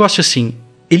diz um negócio assim.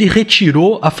 Ele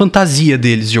retirou a fantasia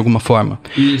deles, de alguma forma.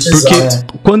 Isso, porque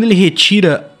quando ele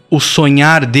retira o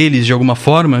sonhar deles, de alguma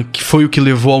forma, que foi o que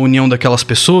levou à união daquelas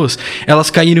pessoas, elas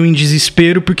caíram em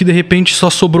desespero porque de repente só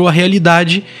sobrou a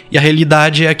realidade, e a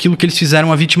realidade é aquilo que eles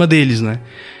fizeram à vítima deles, né?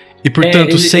 E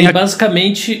portanto, ele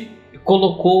basicamente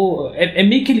colocou... É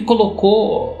meio que ele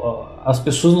colocou as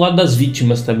pessoas no lado das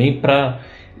vítimas também,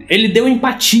 ele deu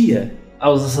empatia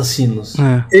aos assassinos.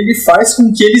 Ele faz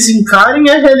com que eles encarem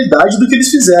a realidade do que eles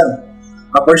fizeram.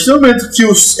 A partir do momento que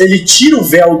ele tira o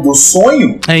véu do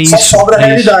sonho, só sobra a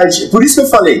realidade. Por isso que eu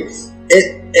falei,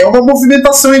 é uma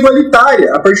movimentação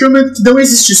igualitária. A partir do momento que não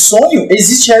existe sonho,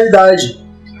 existe realidade.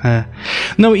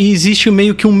 Não, e existe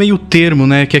meio que um meio termo,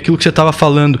 né? Que é aquilo que você estava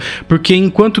falando. Porque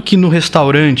enquanto que no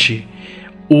restaurante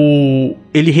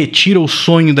ele retira o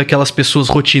sonho daquelas pessoas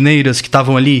rotineiras que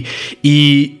estavam ali,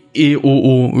 e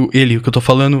o que eu tô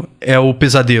falando é o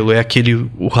pesadelo, é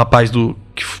o rapaz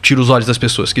que tira os olhos das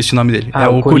pessoas, que esse é o nome dele, é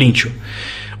o Corinthians.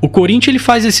 O Corinthians, ele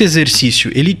faz esse exercício,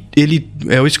 ele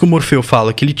é isso que o Morfeu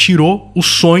fala, que ele tirou os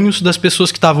sonhos das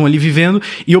pessoas que estavam ali vivendo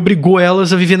e obrigou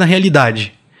elas a viver na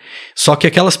realidade. Só que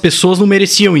aquelas pessoas não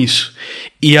mereciam isso.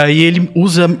 E aí ele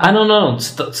usa... Não,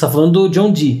 você tá falando do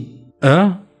John Dee.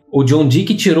 O John Dee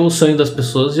que tirou o sonho das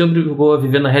pessoas e obrigou a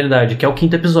viver na realidade, que é o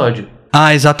 5º episódio.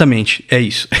 Exatamente, é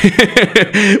isso.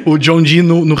 O John Dee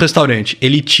no restaurante,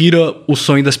 ele tira o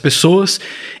sonho das pessoas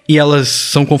e elas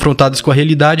são confrontadas com a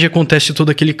realidade e acontece todo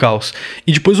aquele caos.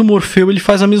 E depois o Morfeu, ele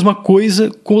faz a mesma coisa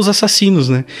com os assassinos,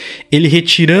 né? Ele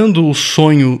retirando o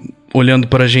sonho, olhando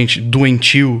pra gente,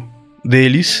 doentio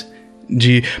deles,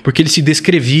 porque eles se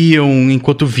descreviam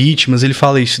enquanto vítimas, ele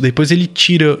fala isso. Depois ele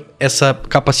tira essa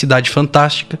capacidade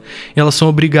fantástica e elas são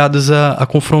obrigadas a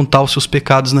confrontar os seus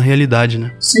pecados na realidade,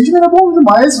 né? Sandman era bom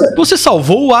demais, velho. Você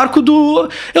salvou o arco do...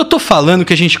 Eu tô falando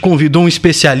que a gente convidou um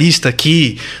especialista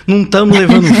aqui, não estamos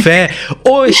levando fé.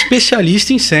 O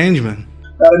especialista em Sandman.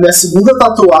 Cara, minha segunda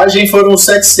tatuagem foram os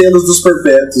 7 selos dos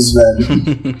Perpétuos,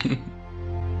 velho.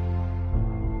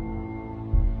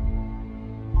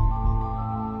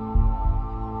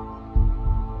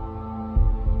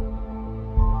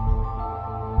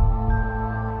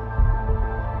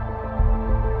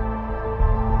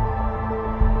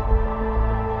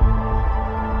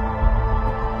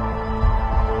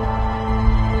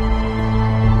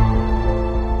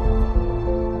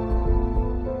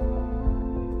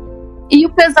 E o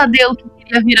pesadelo que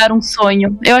queria virar um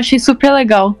sonho? Eu achei super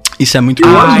legal. Isso é muito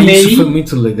legal. Isso foi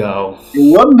muito legal.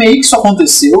 Eu amei que isso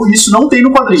aconteceu e isso não tem no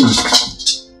quadrinho.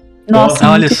 Nossa,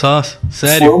 olha só,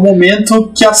 sério. Foi um momento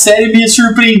que a série me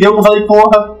surpreendeu. Eu falei,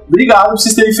 porra, obrigado por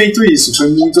vocês terem feito isso. Foi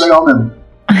muito legal mesmo.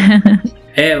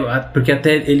 Porque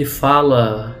até ele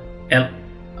fala...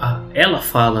 Ela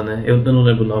fala, né? Eu não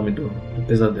lembro o nome do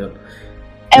pesadelo.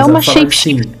 É uma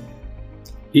shapeshifter. Assim,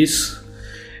 isso.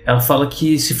 Ela fala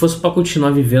que se fosse pra continuar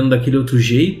vivendo daquele outro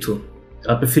jeito,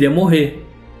 ela preferia morrer.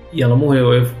 E ela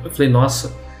morreu. Eu falei,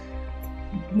 nossa,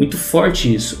 muito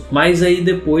forte isso. Mas aí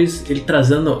depois, ele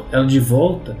trazendo ela de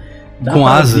volta, dá com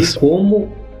pra asas. ver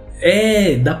como...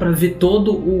 dá pra ver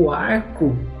todo o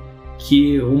arco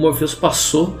que o Morpheus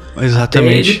passou.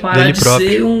 Exatamente, até ele parar de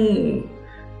ser um...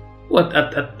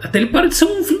 Até ele para de ser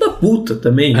um filho da puta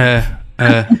também.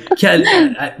 Que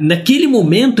naquele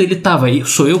momento ele tava aí,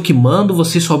 sou eu que mando,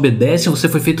 você só obedece, você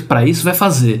foi feito pra isso, vai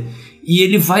fazer. E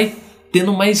ele vai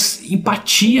tendo mais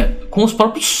empatia com os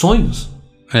próprios sonhos.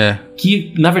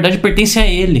 Que na verdade pertencem a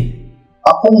ele.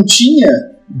 A pontinha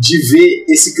de ver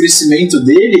esse crescimento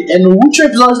dele é no último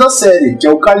episódio da série, que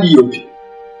é o Calliope.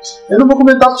 Eu não vou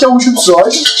comentar porque é o último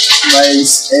episódio,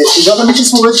 mas é exatamente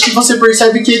esse momento que você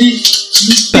percebe que ele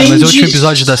entende... Mas é o último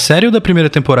episódio da série ou da primeira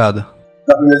temporada?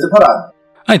 Da primeira temporada.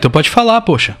 Então pode falar,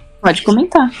 poxa. Pode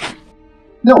comentar.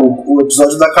 Não, o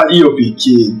episódio da Calliope,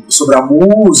 sobre a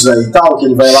musa e tal, que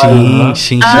ele vai lá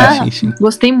e...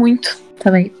 Gostei muito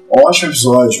também. Ótimo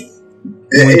episódio.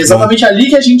 É exatamente ali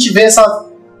que a gente vê essa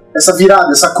essa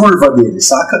virada, essa curva dele,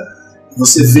 saca?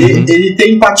 Você vê, ele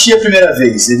tem empatia a primeira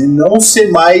vez, ele não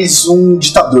ser mais um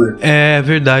ditador. É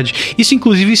verdade. Isso,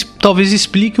 inclusive, talvez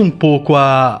explique um pouco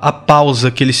a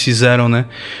pausa que eles fizeram, né?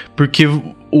 Porque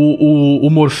o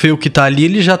Morfeu que tá ali,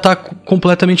 ele já tá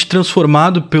completamente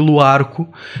transformado pelo arco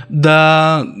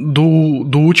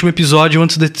do último episódio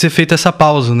antes de ser feita essa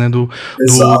pausa, né?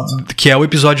 Exato. Que é o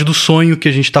episódio do sonho que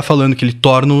a gente tá falando, que ele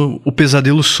torna o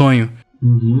pesadelo sonho.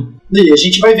 E a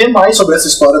gente vai ver mais sobre essa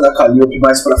história da Calliope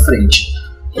mais pra frente.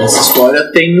 Essa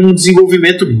história tem um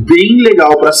desenvolvimento bem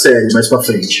legal pra série mais pra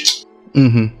frente.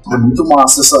 É muito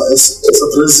massa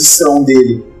essa transição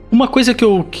dele. Uma coisa que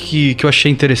eu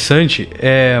achei interessante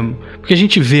é... Porque a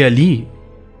gente vê ali...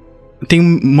 Tem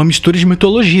uma mistura de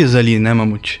mitologias ali, né,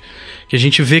 Mamute? Que a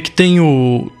gente vê que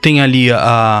tem ali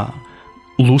a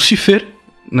Lúcifer,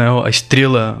 né, a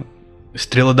estrela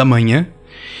da manhã.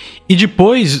 E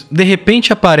depois, de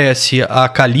repente, aparece a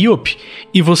Calliope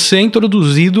e você é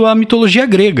introduzido à mitologia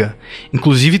grega.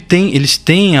 Inclusive, eles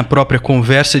têm a própria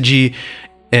conversa de...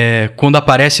 quando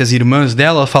aparecem as irmãs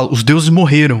dela, ela fala, os deuses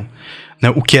morreram.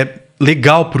 Né? O que é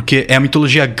legal, porque é a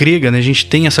mitologia grega, né? A gente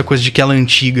tem essa coisa de que ela é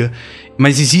antiga.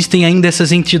 Mas existem ainda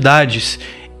essas entidades.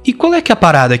 E qual é que é a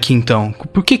parada aqui, então?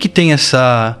 Por que tem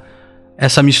essa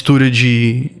mistura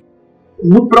de...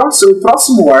 No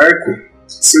próximo arco...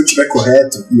 Se eu estiver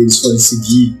correto e eles forem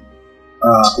seguir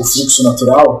o fluxo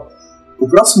natural, o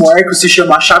próximo arco se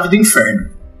chama A Chave do Inferno.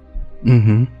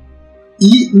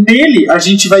 E nele a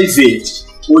gente vai ver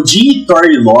Odin, Thor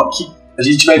e Loki, a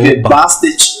gente vai ver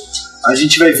Bastet, a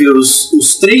gente vai ver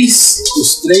os três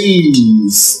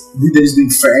líderes do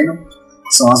inferno,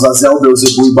 que são Azazel,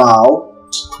 Beelzebub e Baal.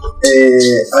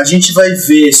 A gente vai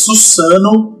ver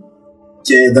Susano,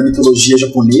 que é da mitologia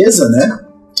japonesa, né?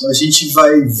 A gente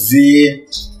vai ver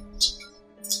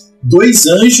 2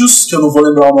 anjos, que eu não vou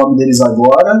lembrar o nome deles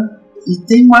agora. E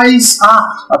tem mais...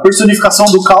 a personificação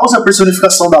do caos e a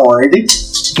personificação da ordem.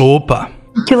 Opa!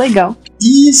 Que legal.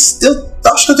 E eu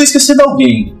acho que eu tô esquecendo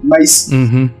alguém, mas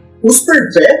os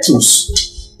Perpétuos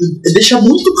deixa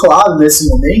muito claro nesse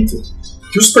momento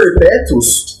que os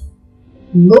Perpétuos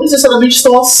não necessariamente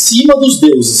estão acima dos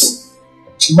deuses,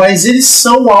 mas eles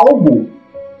são algo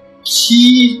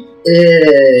que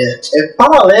é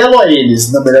paralelo a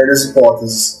eles, na melhor das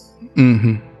hipóteses.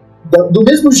 Do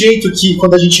mesmo jeito que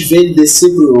quando a gente vê ele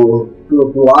descer pro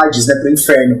Hades, né, pro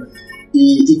inferno,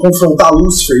 e confrontar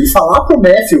Lúcifer e falar pro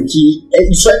Matthew que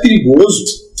isso é perigoso,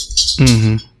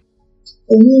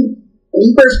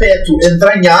 um Perpétuo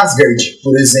entrar em Asgard,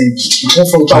 por exemplo, e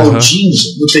confrontar Odin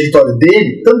no território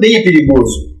dele, também é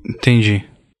perigoso. Entendi.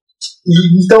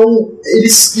 Então,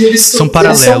 eles são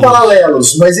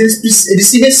paralelos, mas eles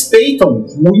se respeitam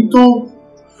muito,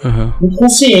 muito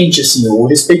consciente, assim, o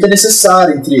respeito é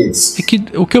necessário entre eles. É que,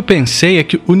 o que eu pensei é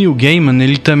que o Neil Gaiman,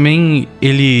 ele também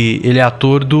ele é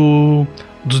ator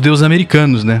dos deuses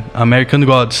americanos, né? American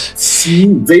Gods.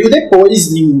 Sim, veio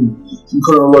depois em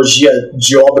cronologia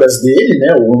de obras dele,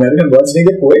 né? O American Gods vem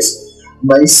depois,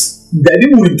 mas deve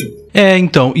muito.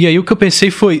 Então, e aí o que eu pensei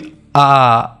foi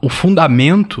o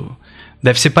fundamento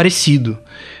deve ser parecido,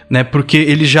 né? Porque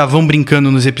eles já vão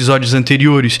brincando nos episódios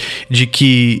anteriores de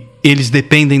que eles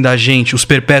dependem da gente, os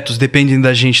Perpétuos dependem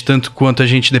da gente tanto quanto a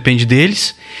gente depende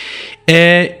deles.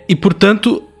 E,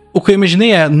 portanto, o que eu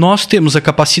imaginei nós temos a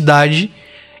capacidade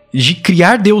de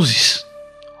criar deuses.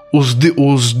 Os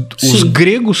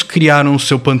gregos criaram o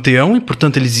seu panteão e,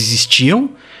 portanto, eles existiam.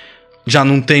 Já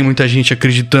não tem muita gente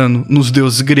acreditando nos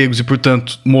deuses gregos e,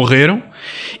 portanto, morreram.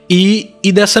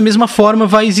 E dessa mesma forma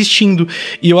vai existindo.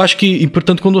 E eu acho que, e,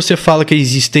 portanto, quando você fala que a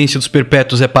existência dos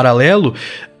Perpétuos é paralelo,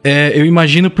 eu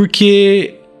imagino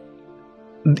porque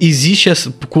existe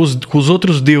com os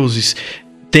outros deuses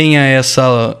tenha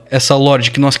essa lore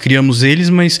de que nós criamos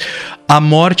eles, mas a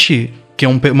morte, que é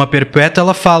uma perpétua,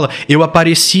 ela fala, eu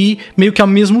apareci meio que ao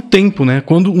mesmo tempo, né?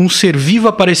 Quando um ser vivo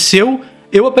apareceu,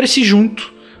 eu apareci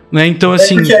junto. Né? Então,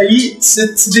 assim... porque aí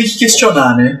você tem que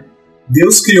questionar, né?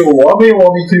 Deus criou o homem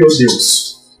criou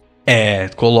Deus.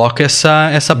 Coloca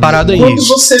essa parada aí. Quando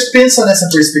você pensa nessa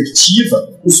perspectiva,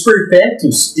 os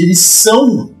Perpétuos, eles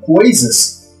são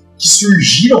coisas que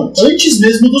surgiram antes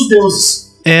mesmo dos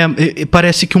deuses.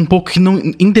 Parece que um pouco que não,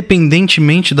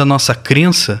 independentemente da nossa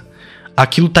crença,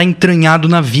 aquilo tá entranhado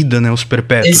na vida, né? Os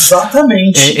Perpétuos.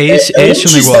 Exatamente. Esse o negócio.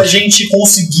 Antes da gente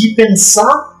conseguir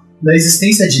pensar na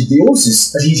existência de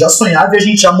deuses, a gente já sonhava e a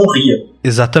gente já morria.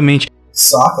 Exatamente.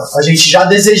 Saca? A gente já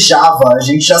desejava, a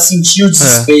gente já sentia o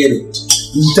desespero.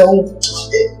 Então,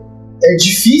 é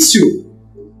difícil.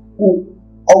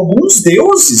 Alguns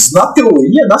deuses, na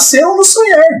teoria, nasceram no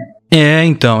sonhar.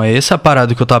 Então, é essa a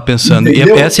parada que eu tava pensando.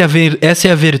 Entendeu? E essa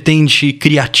é a vertente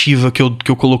criativa que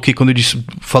eu coloquei quando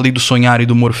falei do sonhar e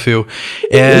do Morfeu.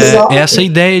 Exato. É essa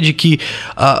ideia de que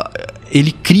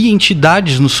ele cria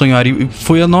entidades no sonhar. E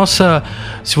foi a nossa...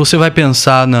 Se você vai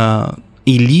pensar na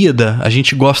Ilíada, a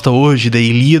gente gosta hoje da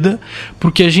Ilíada,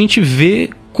 porque a gente vê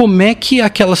como é que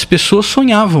aquelas pessoas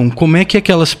sonhavam, como é que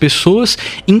aquelas pessoas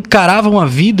encaravam a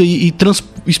vida e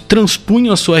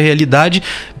transpunham a sua realidade,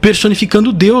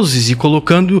 personificando deuses e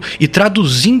colocando e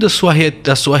traduzindo a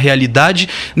sua realidade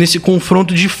nesse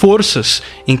confronto de forças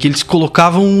em que eles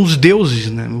colocavam os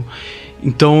deuses, né?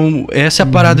 Então, essa é a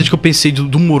parada de que eu pensei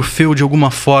do Morfeu de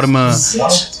alguma forma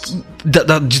de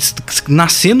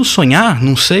nascer no sonhar,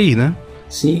 não sei, né?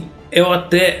 Sim,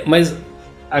 mas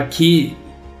aqui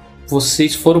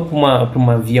vocês foram pra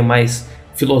uma via mais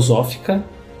filosófica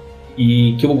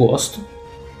e que eu gosto,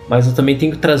 mas eu também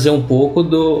tenho que trazer um pouco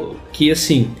do que,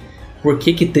 assim, por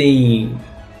que tem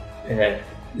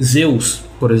Zeus,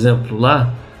 por exemplo,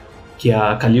 lá, que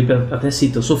a Calliope até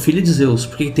cita, eu sou filha de Zeus.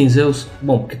 Por que tem Zeus?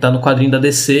 Bom, porque tá no quadrinho da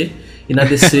DC, e na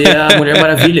DC a Mulher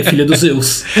Maravilha é filha do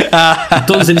Zeus. E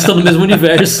todos eles estão no mesmo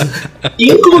universo.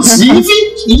 Inclusive,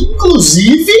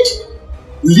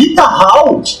 Lita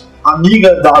Hall,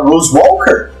 amiga da Rose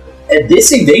Walker, é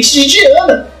descendente de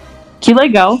Diana. Que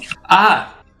legal.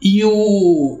 E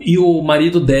o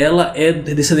marido dela é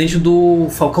descendente do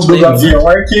Falcão Do Negro. Gavião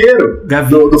Arqueiro.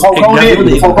 Do Falcão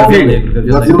Negro.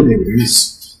 Gavião Negro,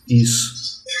 isso.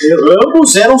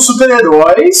 Ambos eram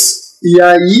super-heróis, e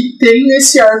aí tem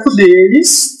esse arco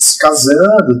deles se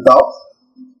casando e tal.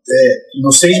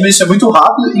 No Sandman isso é muito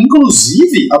rápido,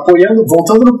 inclusive,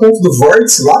 voltando no ponto do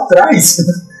Vórtice lá atrás,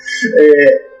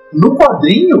 no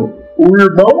quadrinho, o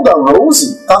irmão da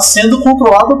Rose está sendo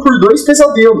controlado por 2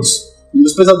 pesadelos. E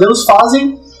os pesadelos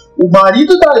fazem o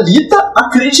marido da Alita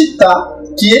acreditar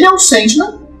que ele é o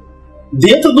Sandman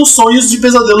dentro dos sonhos de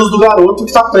pesadelos do garoto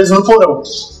que está preso no porão.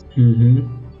 Uhum.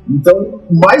 Então,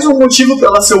 mais um motivo para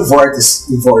ela ser o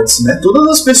vórtice, né? Todas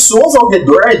as pessoas ao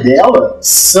redor dela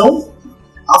são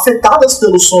afetadas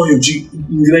pelo sonho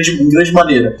em grande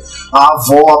maneira. A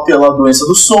avó pela doença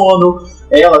do sono,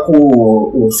 ela com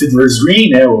o Fiddler's Green,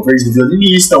 né, o verde do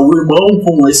violinista, o irmão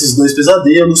com esses 2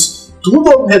 pesadelos,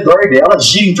 tudo ao redor dela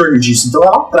gira em torno disso, então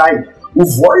ela atrai. O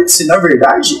vórtice, na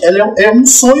verdade, é um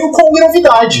sonho com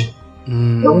gravidade.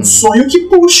 É um sonho que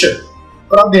puxa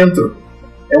pra dentro.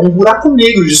 É um buraco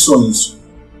negro de sonhos.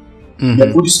 E é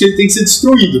por isso que ele tem que ser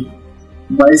destruído.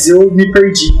 Mas eu me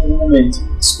perdi em um momento.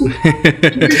 Desculpa.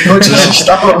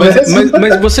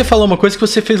 Mas você falou uma coisa que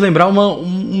você fez lembrar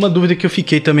uma dúvida que eu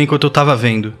fiquei também enquanto eu tava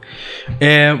vendo.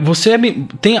 Você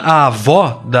tem a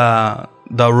avó da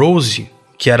Rose,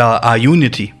 que era a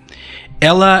Unity.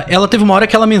 Ela teve uma hora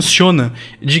que ela menciona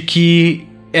de que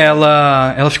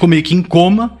ela ficou meio que em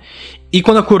coma, e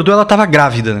quando acordou ela tava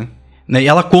grávida, né? E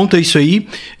ela conta isso aí.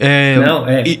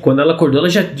 Quando ela acordou, ela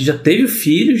já teve o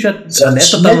filho, a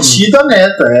neta tinha tido a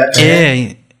neta,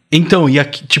 Então, e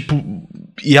aqui, tipo,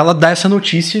 e ela dá essa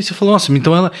notícia e você falou, nossa,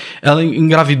 então ela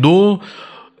engravidou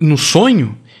no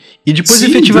sonho? E depois, sim,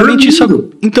 efetivamente,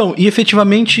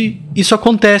 efetivamente isso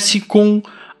acontece com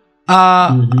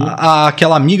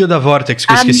aquela amiga da Vortex,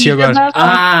 que eu esqueci agora.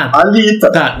 A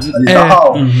Alita. Tá.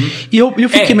 E eu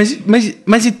fiquei,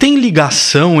 mas e tem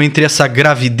ligação entre essa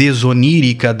gravidez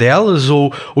onírica delas,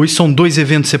 ou são 2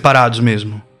 eventos separados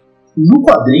mesmo? No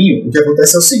quadrinho, o que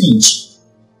acontece é o seguinte: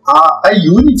 a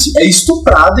Unity é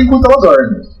estuprada enquanto ela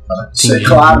dorme. Tá? Isso é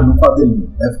claro no quadrinho.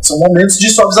 São momentos de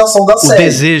suavização da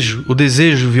série. O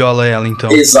desejo viola ela, então.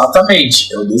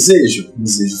 Exatamente, é o desejo. O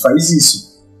desejo faz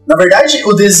isso. Na verdade,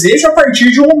 o desejo é a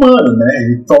partir de um humano, né?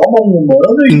 Ele toma um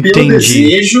humano e pelo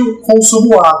desejo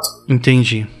consuma o ato.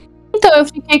 Entendi. Então, eu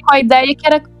fiquei com a ideia que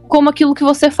era como aquilo que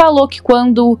você falou, que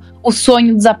quando o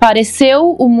sonho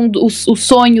desapareceu, o mundo, os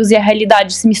sonhos e a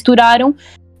realidade se misturaram,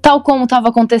 tal como estava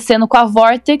acontecendo com a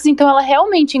Vortex, então ela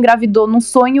realmente engravidou num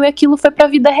sonho e aquilo foi pra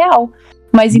vida real.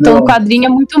 Mas então no quadrinho é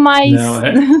muito mais...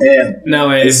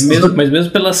 Mas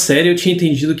mesmo pela série eu tinha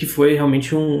entendido que foi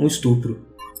realmente um estupro.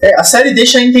 A série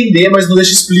deixa entender, mas não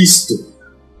deixa explícito.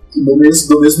 Do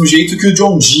mesmo jeito que o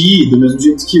John Dee, do mesmo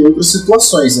jeito que outras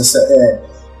situações.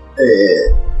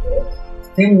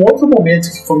 Tem um outro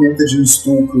momento que comenta de um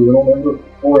estupro, eu não lembro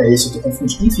qual é esse, eu tô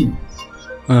confundindo. Enfim,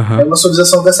 é uma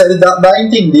suavização que a série dá a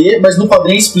entender, mas no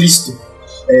quadrinho é explícito.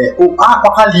 Com a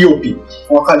Calliope.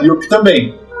 Com a Calliope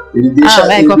também. Ele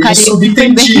deixa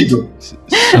subentendido.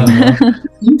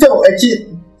 Então, é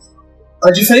que a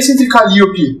diferença entre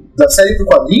Calliope da série pro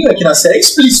quadrinho é que na série é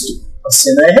explícito. A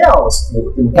cena é real.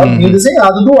 Tem um quadrinho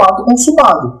desenhado do ato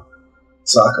consumado.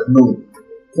 Saca?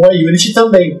 Com a Unity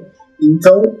também.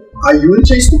 Então, a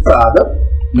Unity é estuprada,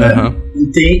 né?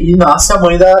 E nasce a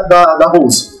mãe da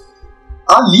Rose.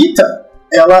 A Lita,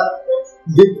 ela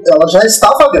já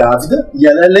estava grávida e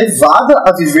ela é levada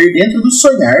a viver dentro do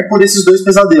sonhar por esses dois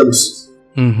pesadelos.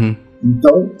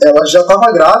 Então, ela já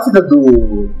estava grávida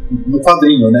no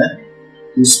quadrinho, né?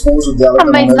 O esposo dela...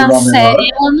 mas na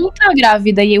série ela não tá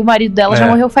grávida e o marido dela já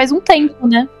morreu faz um tempo,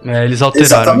 né? Eles alteraram.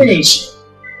 Exatamente.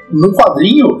 No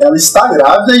quadrinho, ela está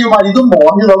grávida e o marido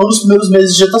morre logo nos primeiros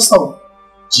meses de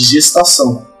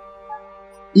gestação.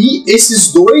 E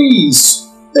esses dois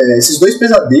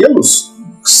pesadelos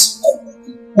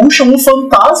puxam o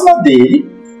fantasma dele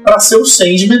para ser o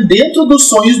Sandman dentro dos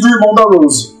sonhos do irmão da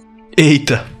Rose.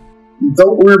 Eita!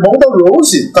 Então o irmão da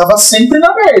Rose tava sempre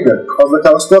na merda, por causa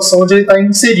daquela situação onde ele tá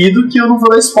inserido, que eu não vou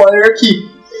dar spoiler aqui.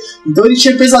 Então ele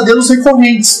tinha pesadelos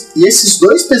recorrentes. E esses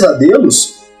dois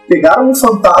pesadelos pegaram o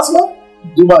fantasma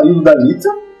do marido da Lita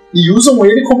e usam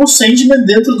ele como Sandman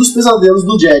dentro dos pesadelos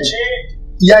do Jed.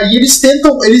 E aí eles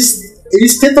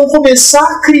tentam começar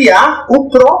a criar o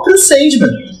próprio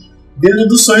Sandman dentro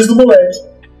dos sonhos do moleque.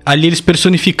 Ali eles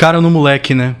personificaram no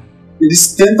moleque, né?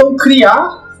 Eles tentam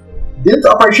criar,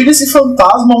 a partir desse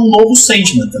fantasma, um novo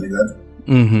Sandman, tá ligado?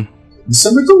 Isso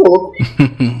é muito louco.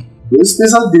 Dois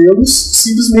pesadelos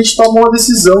simplesmente tomam a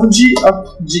decisão de...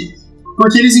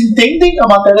 Porque eles entendem a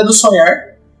matéria do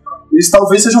sonhar, eles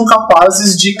talvez sejam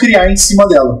capazes de criar em cima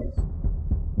dela.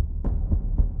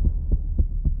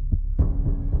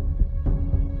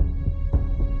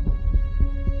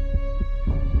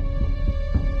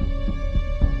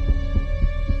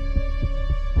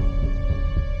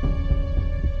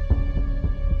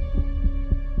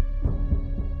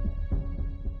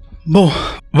 Bom,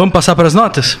 vamos passar para as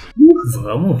notas?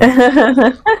 Vamos.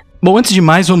 Bom, antes de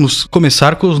mais, vamos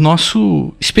começar com o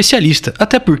nosso especialista.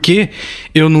 Até porque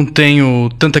eu não tenho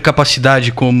tanta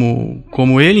capacidade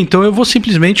como ele, então eu vou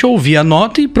simplesmente ouvir a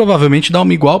nota e provavelmente dar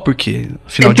uma igual, porque,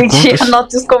 afinal de contas... a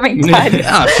nota e os comentários.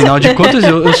 Afinal de contas,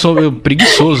 eu sou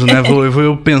preguiçoso, né? Vou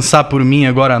eu pensar por mim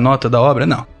agora a nota da obra?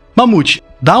 Não. Mamute,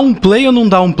 dá um play ou não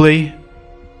dá um play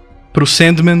pro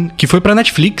Sandman, que foi pra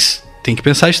Netflix? Tem que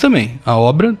pensar isso também. A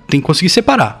obra tem que conseguir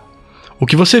separar. O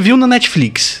que você viu na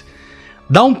Netflix,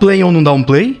 dá um play ou não dá um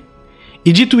play?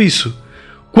 E dito isso,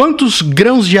 quantos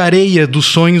grãos de areia dos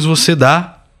sonhos você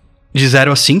dá, de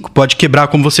 0 a 5, pode quebrar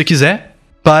como você quiser,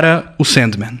 para o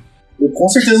Sandman? Eu com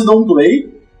certeza dou um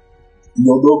play e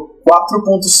eu dou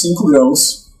 4.5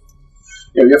 grãos.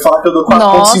 Eu ia falar que eu dou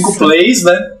 4.5 plays,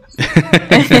 né?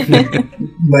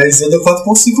 Mas eu dou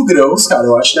 4.5 grãos, cara.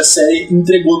 Eu acho que a série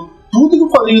entregou tudo que o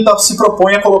quadrinho se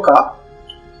propõe a colocar.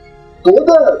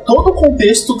 Todo o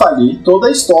contexto tá ali, toda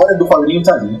a história do quadrinho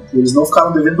tá ali. Eles não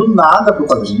ficaram devendo nada pro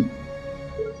quadrinho,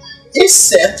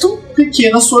 exceto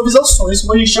pequenas suavizações,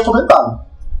 como a gente tinha comentado.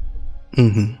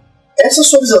 Essas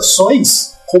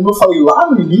suavizações, como eu falei lá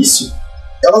no início,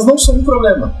 elas não são um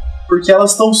problema, porque a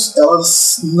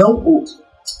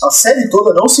série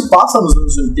toda não se passa nos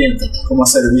anos 80, como a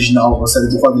série original, a série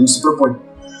do quadrinho se propõe.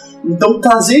 Então,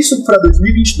 trazer isso para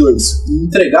 2022 e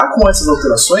entregar com essas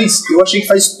alterações, eu achei que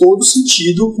faz todo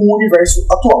sentido com o universo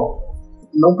atual.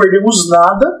 Não perdemos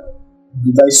nada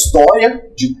da história,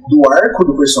 do arco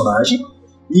do personagem,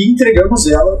 e entregamos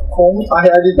ela com a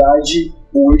realidade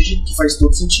hoje, que faz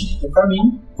todo sentido. Então, para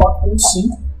mim,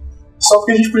 4.5. Só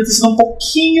porque a gente podia ter sido um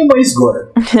pouquinho mais gore.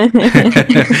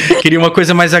 Queria uma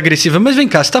coisa mais agressiva. Mas vem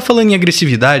cá, você tá falando em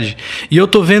agressividade e eu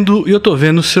tô vendo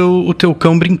o teu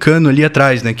cão brincando ali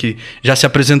atrás, né? Que já se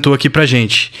apresentou aqui pra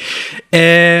gente.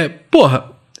 Porra,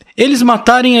 eles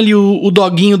matarem ali o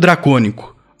doguinho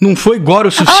dracônico. Não foi gore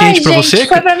o suficiente pra você?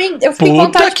 Foi pra mim. Eu fiquei com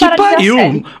vontade de parar de ver a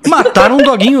série. Mataram um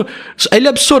doguinho. Ele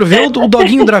absorveu o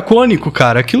doguinho dracônico,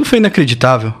 cara. Aquilo foi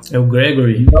inacreditável. É o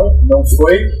Gregory. Não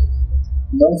foi.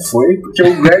 Não foi, porque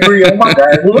o Gregory é uma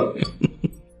gárgula.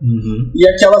 E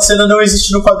aquela cena não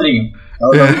existe no quadrinho.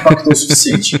 Ela não impactou o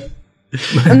suficiente.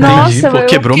 Nossa, pô,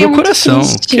 quebrou meu coração.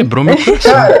 Quebrou meu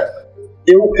coração. Cara,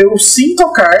 eu sinto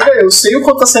a carga, eu sei o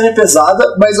quanto a cena é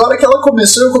pesada, mas a hora que ela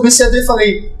começou, eu comecei a ver e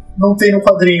falei, não tem no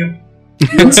quadrinho.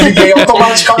 E eu desliguei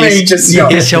automaticamente, ó.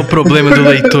 Esse é o problema do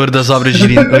leitor das obras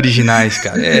originais,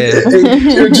 cara.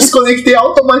 Eu desconectei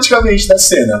automaticamente da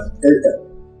cena.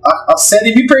 A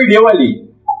série me perdeu ali.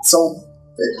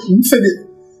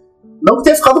 Não que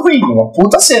tenha ficado ruim, uma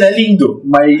puta cena, é lindo,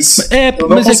 mas eu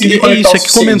não consegui conectar o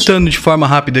suficiente. Comentando de forma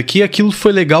rápida aqui, aquilo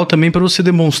foi legal também pra você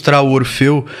demonstrar o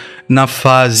Orfeu na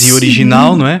fase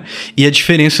original, não é? E a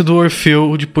diferença do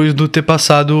Orfeu depois de ter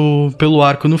passado pelo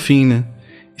arco no fim, né?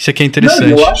 Isso aqui é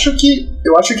interessante. Não, eu acho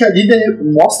que a Líder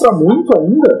mostra muito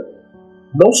ainda,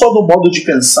 não só do modo de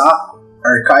pensar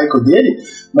arcaico dele,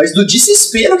 mas do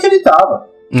desespero que ele tava.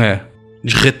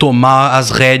 de retomar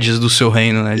as rédeas do seu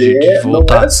reino, né? De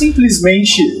voltar. Não era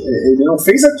simplesmente. Ele não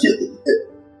fez aquilo.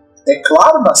 É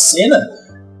claro na cena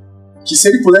que se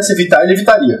ele pudesse evitar, ele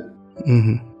evitaria.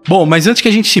 Uhum. Bom, mas antes que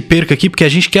a gente se perca aqui, porque a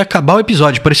gente quer acabar o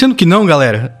episódio. Parecendo que não,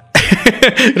 galera.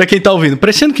 Pra quem tá ouvindo.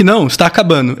 Parecendo que não, está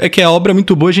acabando. É que a obra é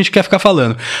muito boa e a gente quer ficar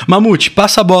falando. Mamute,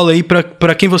 passa a bola aí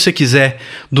pra quem você quiser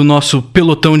do nosso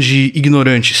pelotão de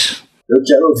ignorantes. Eu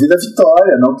quero ouvir da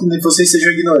Vitória, não que vocês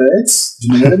sejam ignorantes, de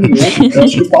maneira nenhuma. Eu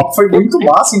acho que o papo foi muito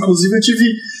massa, inclusive eu tive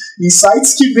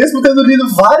insights que mesmo tendo lido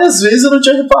várias vezes eu não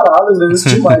tinha reparado, eu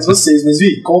assisti mais vocês. Mas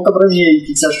Vi, conta pra mim aí, o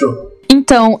que você achou?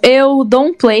 Então, eu dou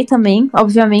um play também,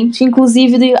 obviamente,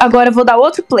 inclusive agora eu vou dar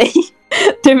outro play,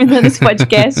 terminando esse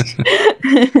podcast.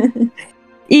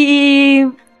 E,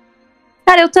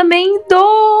 cara, eu também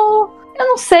dou, eu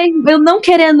não sei, eu não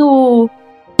querendo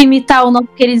imitar o nosso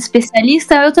querido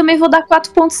especialista, eu também vou dar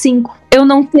 4.5. Eu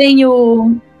não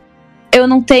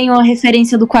tenho a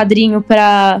referência do quadrinho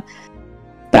pra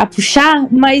puxar,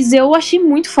 mas eu achei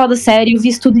muito foda a série, eu vi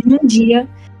isso tudo em um dia.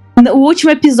 O último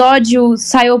episódio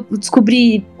saiu,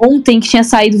 descobri ontem que tinha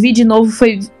saído, vi de novo,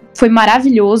 foi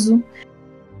maravilhoso.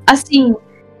 Assim,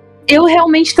 eu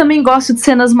realmente também gosto de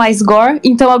cenas mais gore,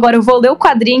 então agora eu vou ler o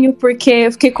quadrinho, porque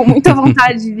eu fiquei com muita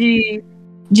vontade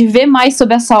de ver mais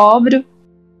sobre essa obra.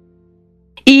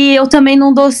 E eu também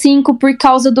não dou 5 por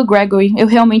causa do Gregory. Eu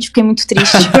realmente fiquei muito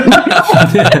triste.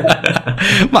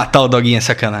 Matar o doguinho é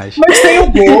sacanagem. Mas tem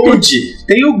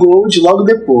o Gold logo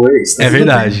depois. Tá, é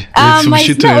verdade. Mas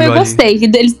não, eu gostei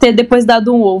deles ter depois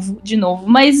dado um ovo de novo.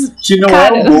 Mas que não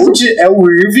é o Gold, é o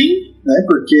Irving, né?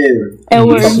 Porque é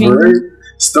o Irving.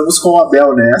 Estamos com o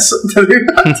Abel nessa, tá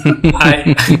ligado?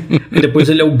 Depois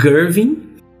ele é o Gervin.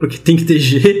 Porque tem que ter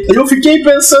G. Eu fiquei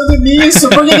pensando nisso.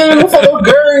 Por que ele não falou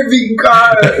Gervin,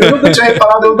 cara? Eu nunca tinha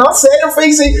reparado. Na série eu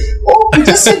pensei,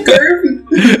 podia ser Gervin.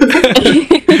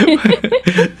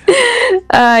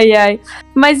 Ai.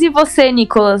 Mas e você,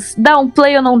 Nicolas? Dá um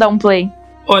play ou não dá um play?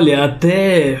 Olha,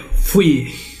 até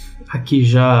fui aqui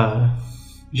já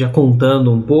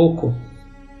contando um pouco.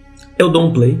 Eu dou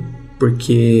um play.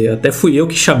 Porque até fui eu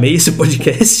que chamei esse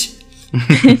podcast.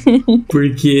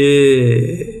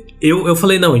 Porque... Eu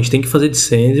falei, não, a gente tem que fazer de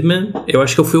Sandman. Eu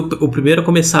acho que eu fui o primeiro a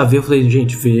começar a ver. Eu falei,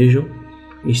 gente, vejam,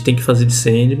 a gente tem que fazer de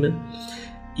Sandman.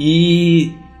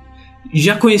 E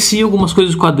já conheci algumas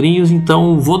coisas dos quadrinhos,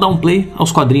 então vou dar um play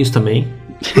aos quadrinhos também.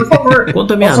 Por favor.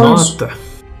 Quanto à minha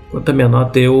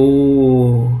nota,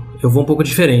 eu vou um pouco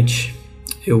diferente.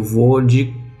 Eu vou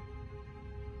de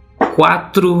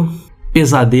 4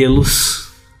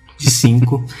 pesadelos de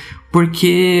 5.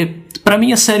 Porque... pra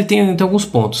mim a série tem alguns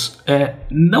pontos.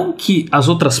 Não que as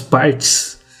outras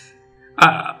partes...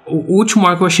 O último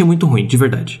arco eu achei muito ruim, de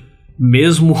verdade.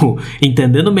 Mesmo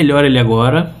entendendo melhor ele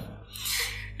agora,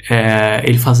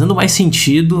 ele fazendo mais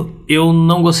sentido, eu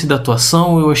não gostei da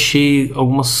atuação, eu achei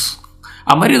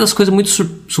a maioria das coisas muito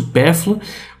supérflua,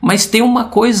 mas tem uma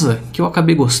coisa que eu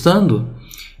acabei gostando,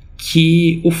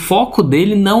 que o foco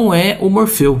dele não é o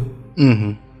Morfeu.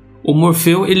 Uhum. O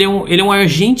Morfeu, ele é um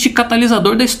agente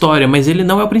catalisador da história, mas ele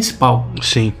não é o principal.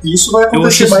 Sim. Isso vai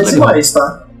acontecer mais legal. E mais,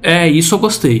 tá? Isso eu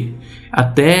gostei.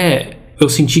 Até eu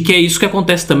senti que é isso que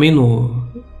acontece também no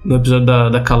episódio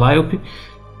da Calliope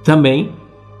também.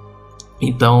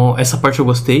 Então, essa parte eu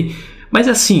gostei. Mas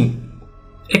assim,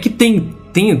 é que tem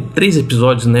 3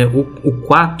 episódios, né? O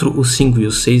 4, o 5 e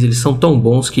o 6, eles são tão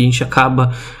bons que a gente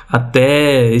acaba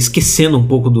até esquecendo um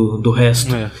pouco do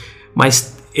resto.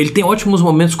 Mas... ele tem ótimos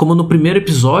momentos, como no primeiro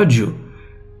episódio,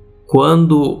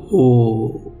 quando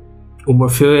o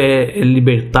Morfeu é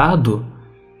libertado,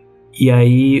 e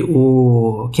aí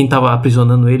quem estava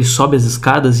aprisionando ele sobe as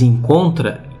escadas e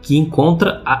encontra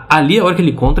ali a hora que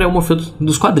ele encontra é o Morfeu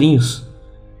dos quadrinhos,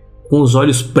 com os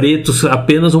olhos pretos,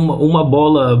 apenas uma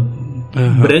bola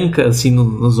branca assim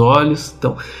nos olhos.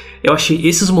 Então,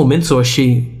 esses momentos eu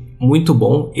achei muito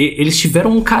bom. Eles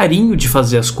tiveram um carinho de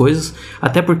fazer as coisas,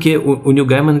 até porque o Neil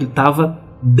Gaiman estava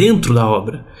dentro da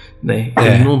obra, né?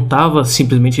 Ele não estava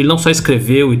simplesmente, ele não só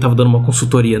escreveu e estava dando uma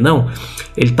consultoria, não.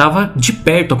 Ele estava de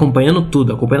perto, acompanhando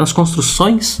tudo, acompanhando as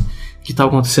construções que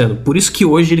estavam acontecendo. Por isso que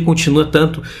hoje ele continua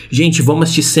tanto, gente, vamos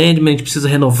assistir Sandman, a gente precisa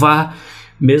renovar,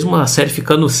 mesmo a série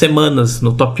ficando semanas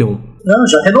no top 1. Não,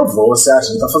 já renovou, você acha?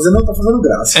 Ele tá fazendo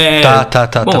graça. Tá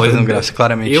fazendo graça,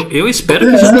 claramente. Eu espero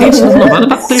que ele tenha sido renovado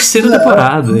pra 3ª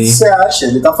temporada. Você acha?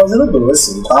 Ele tá fazendo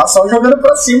doce. Ele tá só jogando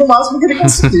pra cima o máximo que ele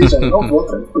conseguir. Já renovou,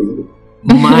 tranquilo.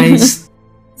 Mas...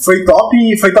 Foi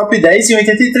top 10 em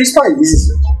 83 países.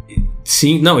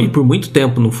 Sim, não, e por muito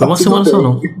tempo. Não foi uma semana só,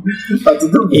 não. Tá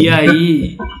tudo bem. E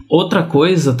aí, outra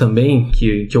coisa também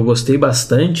que eu gostei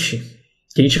bastante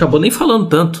que a gente acabou nem falando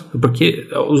tanto, porque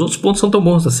os outros pontos são tão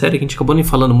bons da série que a gente acabou nem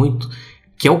falando muito,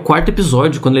 que é o 4º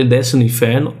episódio, quando ele desce no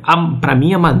inferno. Pra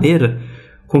mim, a maneira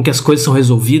com que as coisas são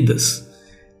resolvidas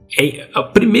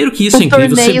primeiro que isso é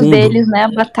incrível, segundo... O torneio deles, né,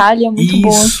 a batalha é muito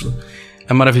boa. Isso.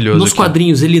 É maravilhoso. Nos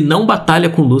quadrinhos, ele não batalha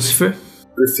com Lúcifer.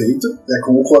 Perfeito. É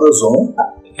com o Corazon.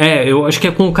 Eu acho que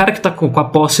é com o cara que tá com a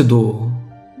posse do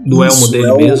elmo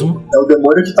dele mesmo. É o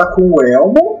demônio que tá com o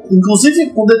elmo.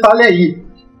 Inclusive, um detalhe aí.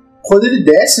 Quando ele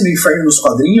desce no inferno nos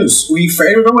quadrinhos, o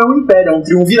inferno não é um império, é um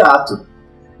triunvirato.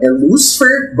 É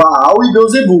Lúcifer, Baal e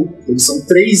Beelzebub. Eles são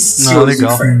 3 senhores do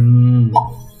inferno.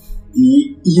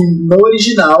 E no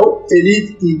original,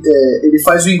 ele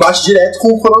faz o embate direto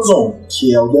com o Corazon,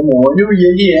 que é o demônio, e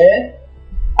ele é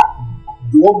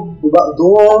do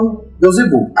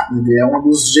Beelzebub. Ele é um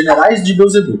dos generais de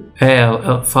Beelzebub.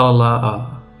 Ela fala lá...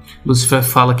 Lúcifer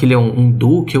fala que ele é um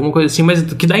duque, alguma coisa assim, mas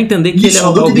que dá a entender que ele é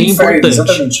alguém importante.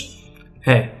 Exatamente.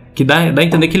 Que dá a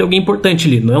entender que ele é alguém importante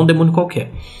ali, não é um demônio qualquer.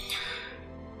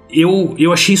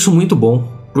 Eu achei isso muito bom,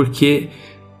 porque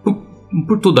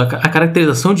por tudo, a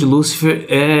caracterização de Lúcifer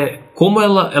é como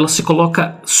ela se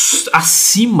coloca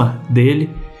acima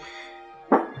dele.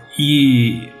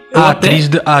 E a atriz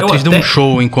deu um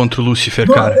show enquanto Lúcifer,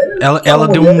 cara. Ela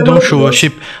deu um show.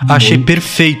 Achei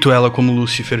perfeito ela como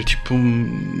Lúcifer. Tipo,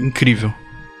 incrível.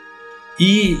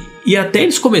 E até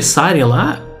eles começarem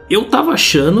lá, eu tava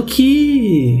achando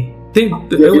que...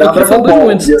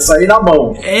 ia sair na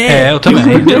mão. Eu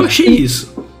também. Eu achei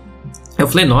isso. Eu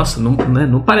falei, nossa,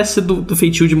 não parece ser do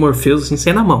feitio de Morpheus assim,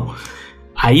 sair na mão.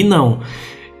 Aí não.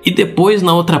 E depois,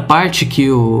 na outra parte que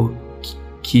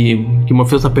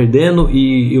Morpheus tá perdendo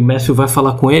e o Matthew vai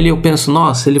falar com ele, eu penso,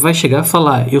 nossa, ele vai chegar e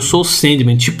falar, eu sou o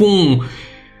Sandman, tipo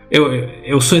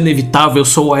eu sou inevitável, eu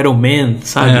sou o Iron Man,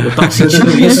 sabe? Eu tava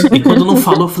sentindo isso, e quando não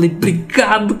falou, eu falei,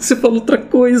 obrigado que você falou outra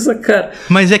coisa, cara.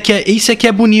 Mas isso aqui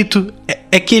é bonito,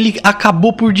 é que ele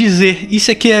acabou por dizer,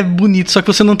 isso aqui é bonito, só que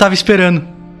você não tava esperando.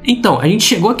 Então, a gente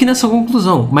chegou aqui nessa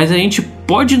conclusão, mas a gente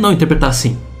pode não interpretar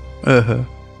assim.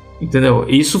 Entendeu?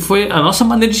 Isso foi a nossa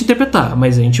maneira de interpretar,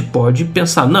 mas a gente pode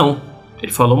pensar, não,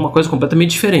 ele falou uma coisa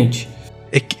completamente diferente.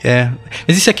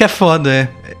 Mas isso aqui é foda,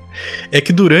 é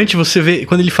que durante você vê,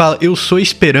 quando ele fala, eu sou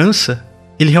esperança,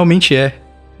 ele realmente é.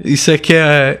 Isso aqui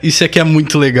é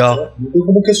muito legal. Não tem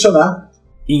como questionar.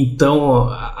 Então,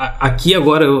 aqui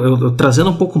agora, eu trazendo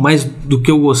um pouco mais do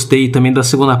que eu gostei também da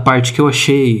segunda parte, que eu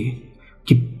achei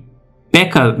que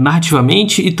peca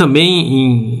narrativamente e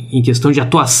também em questão de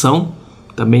atuação.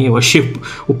 Também eu achei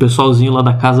o pessoalzinho lá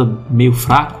da casa meio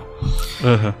fraco.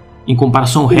 Em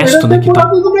comparação ao resto, né? Que tá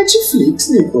do Netflix,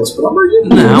 Nicolas, pelo amor de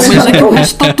Deus. Não, mas é que o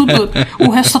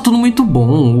resto tá tudo muito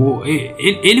bom.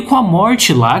 Ele com a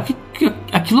morte lá, que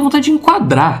aquilo dá vontade de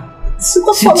enquadrar. Você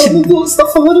tá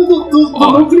falando do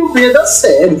núcleo B da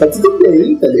série, tá tudo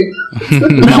bem, tá ligado?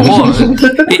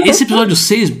 Não, esse episódio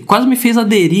 6 quase me fez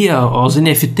aderir aos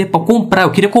NFT pra comprar.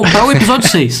 Eu queria comprar o episódio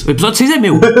 6. O episódio 6 é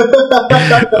meu.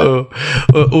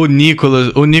 O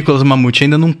Nicolas Mamute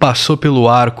ainda não passou pelo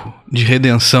arco de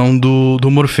redenção do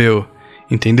Morfeu,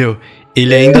 entendeu?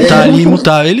 Ele ainda tá ali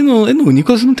imutável. O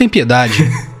Nicolas não tem piedade.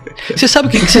 Você sabe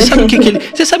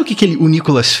o que o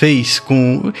Nicolas fez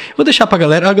com... Vou deixar pra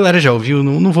galera, a galera já ouviu,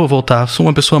 não vou voltar, sou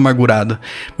uma pessoa amargurada.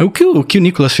 Mas o que o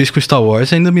Nicolas fez com Star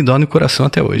Wars ainda me dói no coração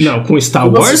até hoje. Não, com Star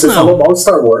Wars você não. Você falou mal de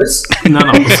Star Wars? Não,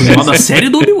 você falou mal da série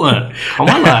do Obi-Wan.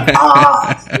 Calma lá.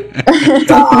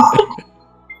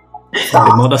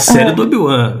 Falei mal da série do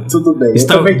Obi-Wan. Tudo bem,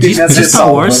 de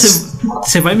Star Wars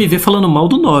você vai me ver falando mal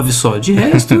do 9 só. De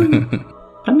resto,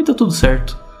 pra mim tá tudo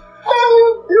certo.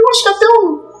 Eu acho que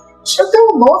até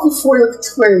o 9 foi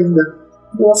ainda.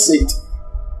 Eu aceito.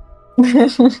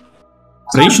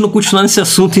 Pra gente não continuar nesse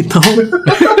assunto, então.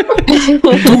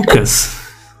 Lucas,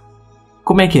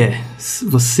 como é que é?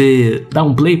 Você dá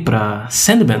um play pra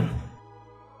Sandman?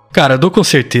 Cara, dou com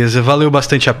certeza. Valeu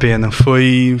bastante a pena.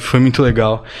 Foi muito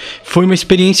legal. Foi uma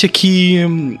experiência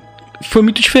que foi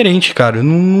muito diferente, cara. Eu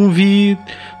não vi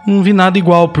nada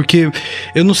igual, porque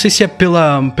eu não sei se é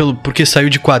porque saiu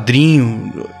de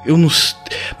quadrinho,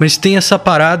 mas tem essa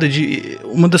parada de...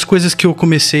 Uma das coisas que eu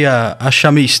comecei a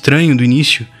achar meio estranho do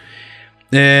início,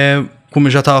 como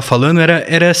eu já tava falando,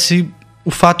 era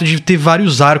o fato de ter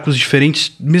vários arcos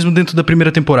diferentes, mesmo dentro da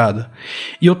primeira temporada.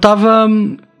 E eu tava...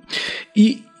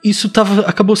 E isso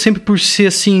acabou sempre por ser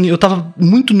assim, eu tava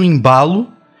muito no embalo,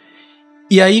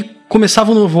 e aí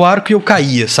começava um novo arco e eu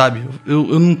caía, sabe?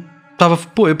 Eu não...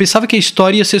 eu pensava que a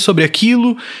história ia ser sobre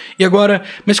aquilo, e agora...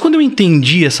 Mas quando eu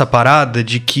entendi essa parada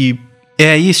de que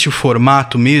é esse o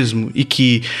formato mesmo, e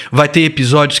que vai ter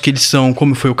episódios que eles são,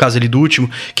 como foi o caso ali do último,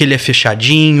 que ele é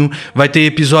fechadinho, vai ter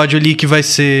episódio ali que vai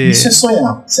ser... Isso é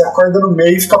sonhar, você acorda no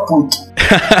meio e fica puto.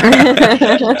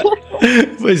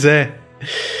 Pois é.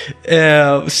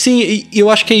 Sim, eu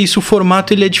acho que é isso, o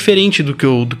formato ele é diferente do que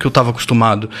eu tava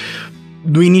acostumado.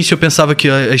 No início eu pensava que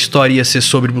a história ia ser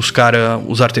sobre buscar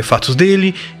os artefatos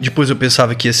dele. Depois eu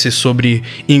pensava que ia ser sobre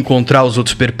encontrar os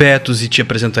outros perpétuos e te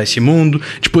apresentar esse mundo.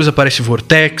 Depois aparece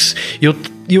Vortex. E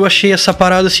eu achei essa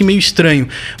parada assim meio estranho.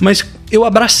 Mas eu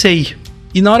abracei.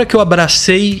 E na hora que eu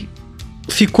abracei,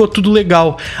 ficou tudo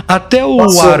legal. Até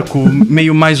o arco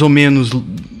meio mais ou menos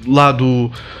lá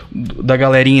da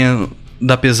galerinha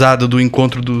da pesada do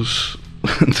encontro dos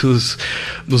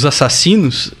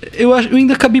assassinos, eu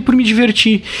ainda acabei por me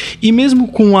divertir. E mesmo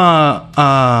com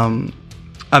a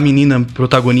menina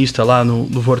protagonista lá no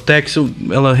Vortex,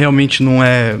 ela realmente não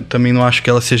é... Também não acho que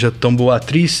ela seja tão boa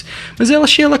atriz, mas eu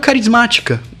achei ela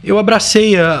carismática. Eu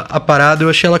abracei a parada, eu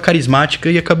achei ela carismática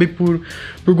e acabei por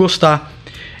gostar.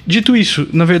 Dito isso,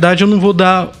 na verdade eu não vou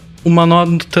dar uma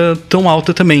nota tão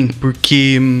alta também,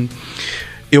 porque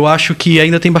eu acho que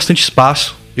ainda tem bastante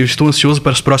espaço. Eu estou ansioso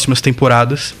para as próximas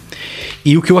temporadas.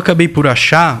 E o que eu acabei por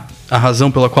achar, a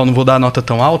razão pela qual não vou dar a nota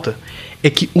tão alta, é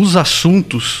que os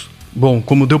assuntos... Bom,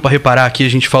 como deu para reparar aqui, a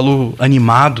gente falou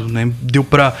animado, né? Deu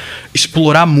para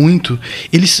explorar muito.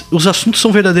 Os assuntos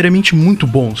são verdadeiramente muito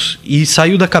bons. E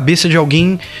saiu da cabeça de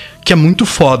alguém que é muito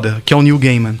foda, que é o Neil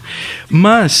Gaiman.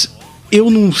 Mas eu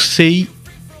não sei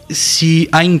se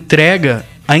a entrega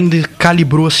ainda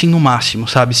calibrou assim no máximo,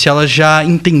 sabe? Se ela já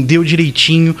entendeu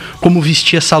direitinho como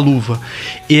vestir essa luva.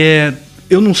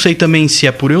 Eu não sei também se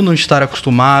é por eu não estar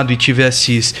acostumado e tive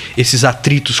esses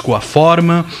atritos com a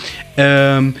forma.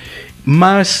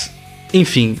 Mas,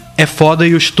 enfim, é foda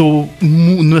e eu estou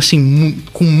assim,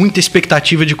 com muita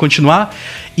expectativa de continuar.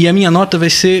 E a minha nota vai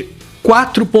ser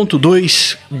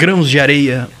 4.2 grãos de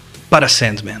areia para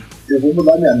Sandman. Eu vou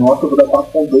mudar minha nota, eu vou dar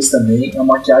 4.2 também. A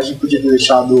maquiagem podia ter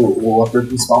deixado o ator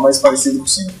principal mais parecido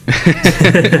possível.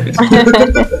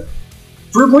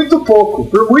 Por muito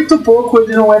pouco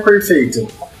ele não é perfeito.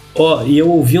 E eu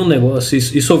ouvi um negócio,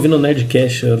 isso eu ouvi no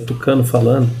Nerdcast, o Tucano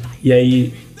falando, e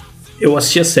aí eu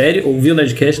assisti a série, ouvi o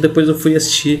Nerdcast e depois eu fui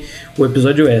assistir o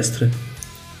episódio extra.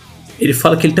 Ele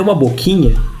fala que ele tem uma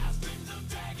boquinha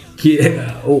que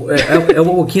é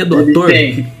uma boquinha do ator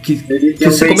que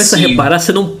você começa a reparar,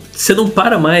 você não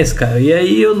para mais, cara. E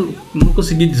aí eu não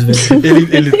consegui desver.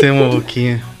 Ele tem uma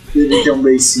boquinha. Ele tem um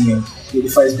beicinho. Ele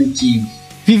faz biquinho.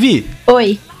 Vivi.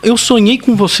 Oi. Eu sonhei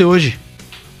com você hoje.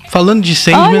 Falando de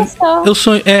Sandman, eu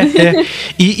sonhei.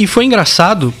 E foi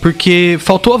engraçado porque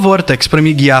faltou a Vortex pra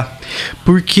me guiar.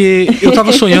 Porque eu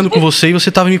tava sonhando com você e você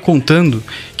tava me contando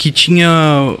que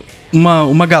tinha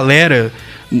uma galera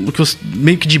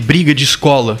meio que de briga de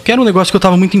escola, que era um negócio que eu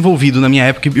tava muito envolvido na minha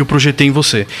época e eu projetei em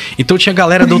você. Então tinha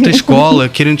galera da outra escola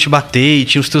querendo te bater e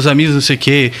tinha os teus amigos não sei o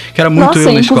que era muito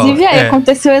eu na escola. Inclusive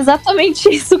aconteceu exatamente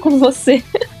isso com você.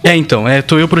 Então,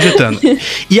 tô eu projetando.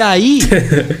 E aí,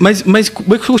 mas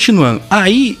continuando,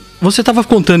 aí você tava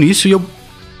contando isso e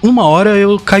uma hora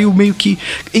eu caiu meio que...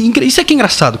 Isso é que é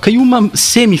engraçado, caiu uma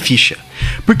semi-ficha.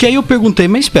 Porque aí eu perguntei,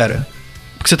 mas espera...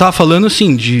 Porque você tava falando,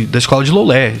 assim, da escola de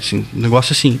Lolé, assim, um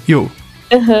negócio assim. E eu...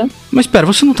 Mas pera,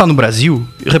 você não tá no Brasil?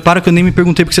 Repara que eu nem me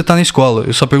perguntei porque você tá na escola.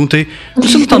 Eu só perguntei,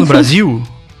 você não tá no Brasil?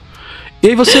 E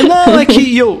aí você, não, é que...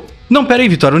 E eu... Não, pera aí,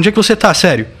 Vitória, onde é que você tá?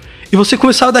 Sério? E você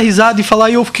começava a dar risada e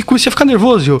falar, e eu comecei a ficar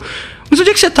nervoso. E eu, mas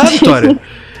onde é que você tá, Vitória?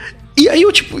 E aí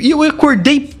eu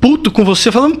acordei puto com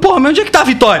você, falando, porra, mas onde é que tá a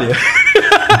Vitória?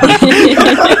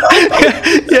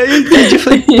 E aí eu entendi,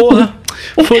 falei, porra...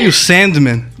 Foi o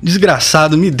Sandman,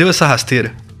 desgraçado, me deu essa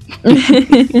rasteira.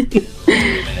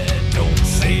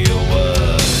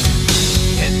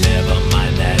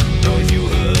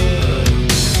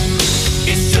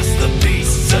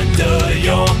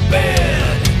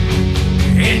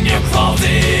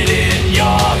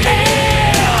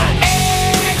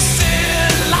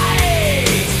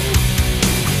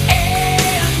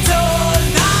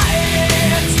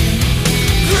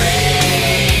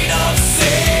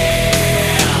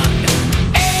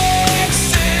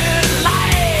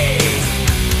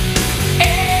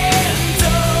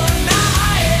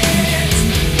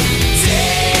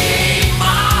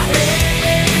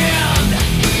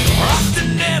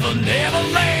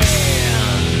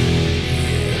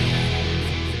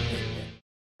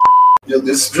 Meu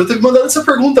Deus, você já teve mandado essa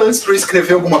pergunta antes pra eu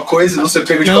escrever alguma coisa e você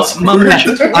pega de calça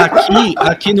curta.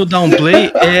 Aqui no Downplay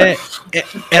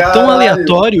é tão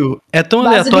aleatório. É tão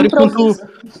aleatório quanto.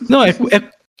 Não, é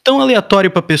tão aleatório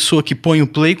pra pessoa que põe o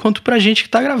play quanto pra gente que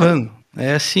tá gravando.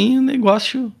 É assim o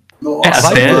negócio.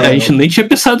 Nossa, a gente nem tinha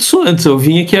pensado isso antes. Eu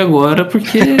vim aqui agora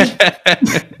porque.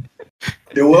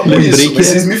 Eu amo Lembrei isso, que mas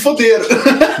vocês me foderam.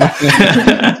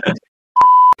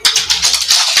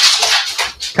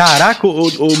 Caraca,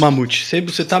 ô Mamute,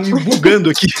 você tá me bugando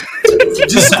aqui.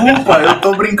 Desculpa, eu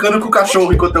tô brincando com o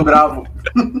cachorro enquanto eu gravo.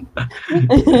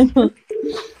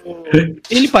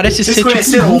 Ele parece Vocês ser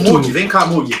conheceram tipo o muito... Mug? Vem cá,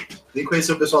 Mug. Vem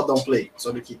conhecer o pessoal do Downplay.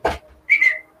 Sobe aqui.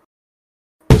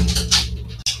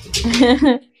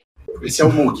 Esse é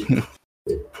o Mug.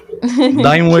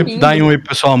 Dá um oi pro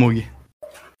pessoal, Mug.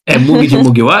 É Mug de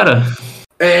Mugiwara?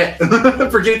 É,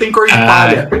 porque ele tem cor de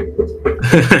palha.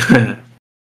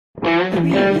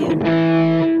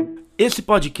 Esse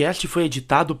podcast foi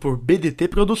editado por BDT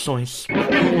Produções.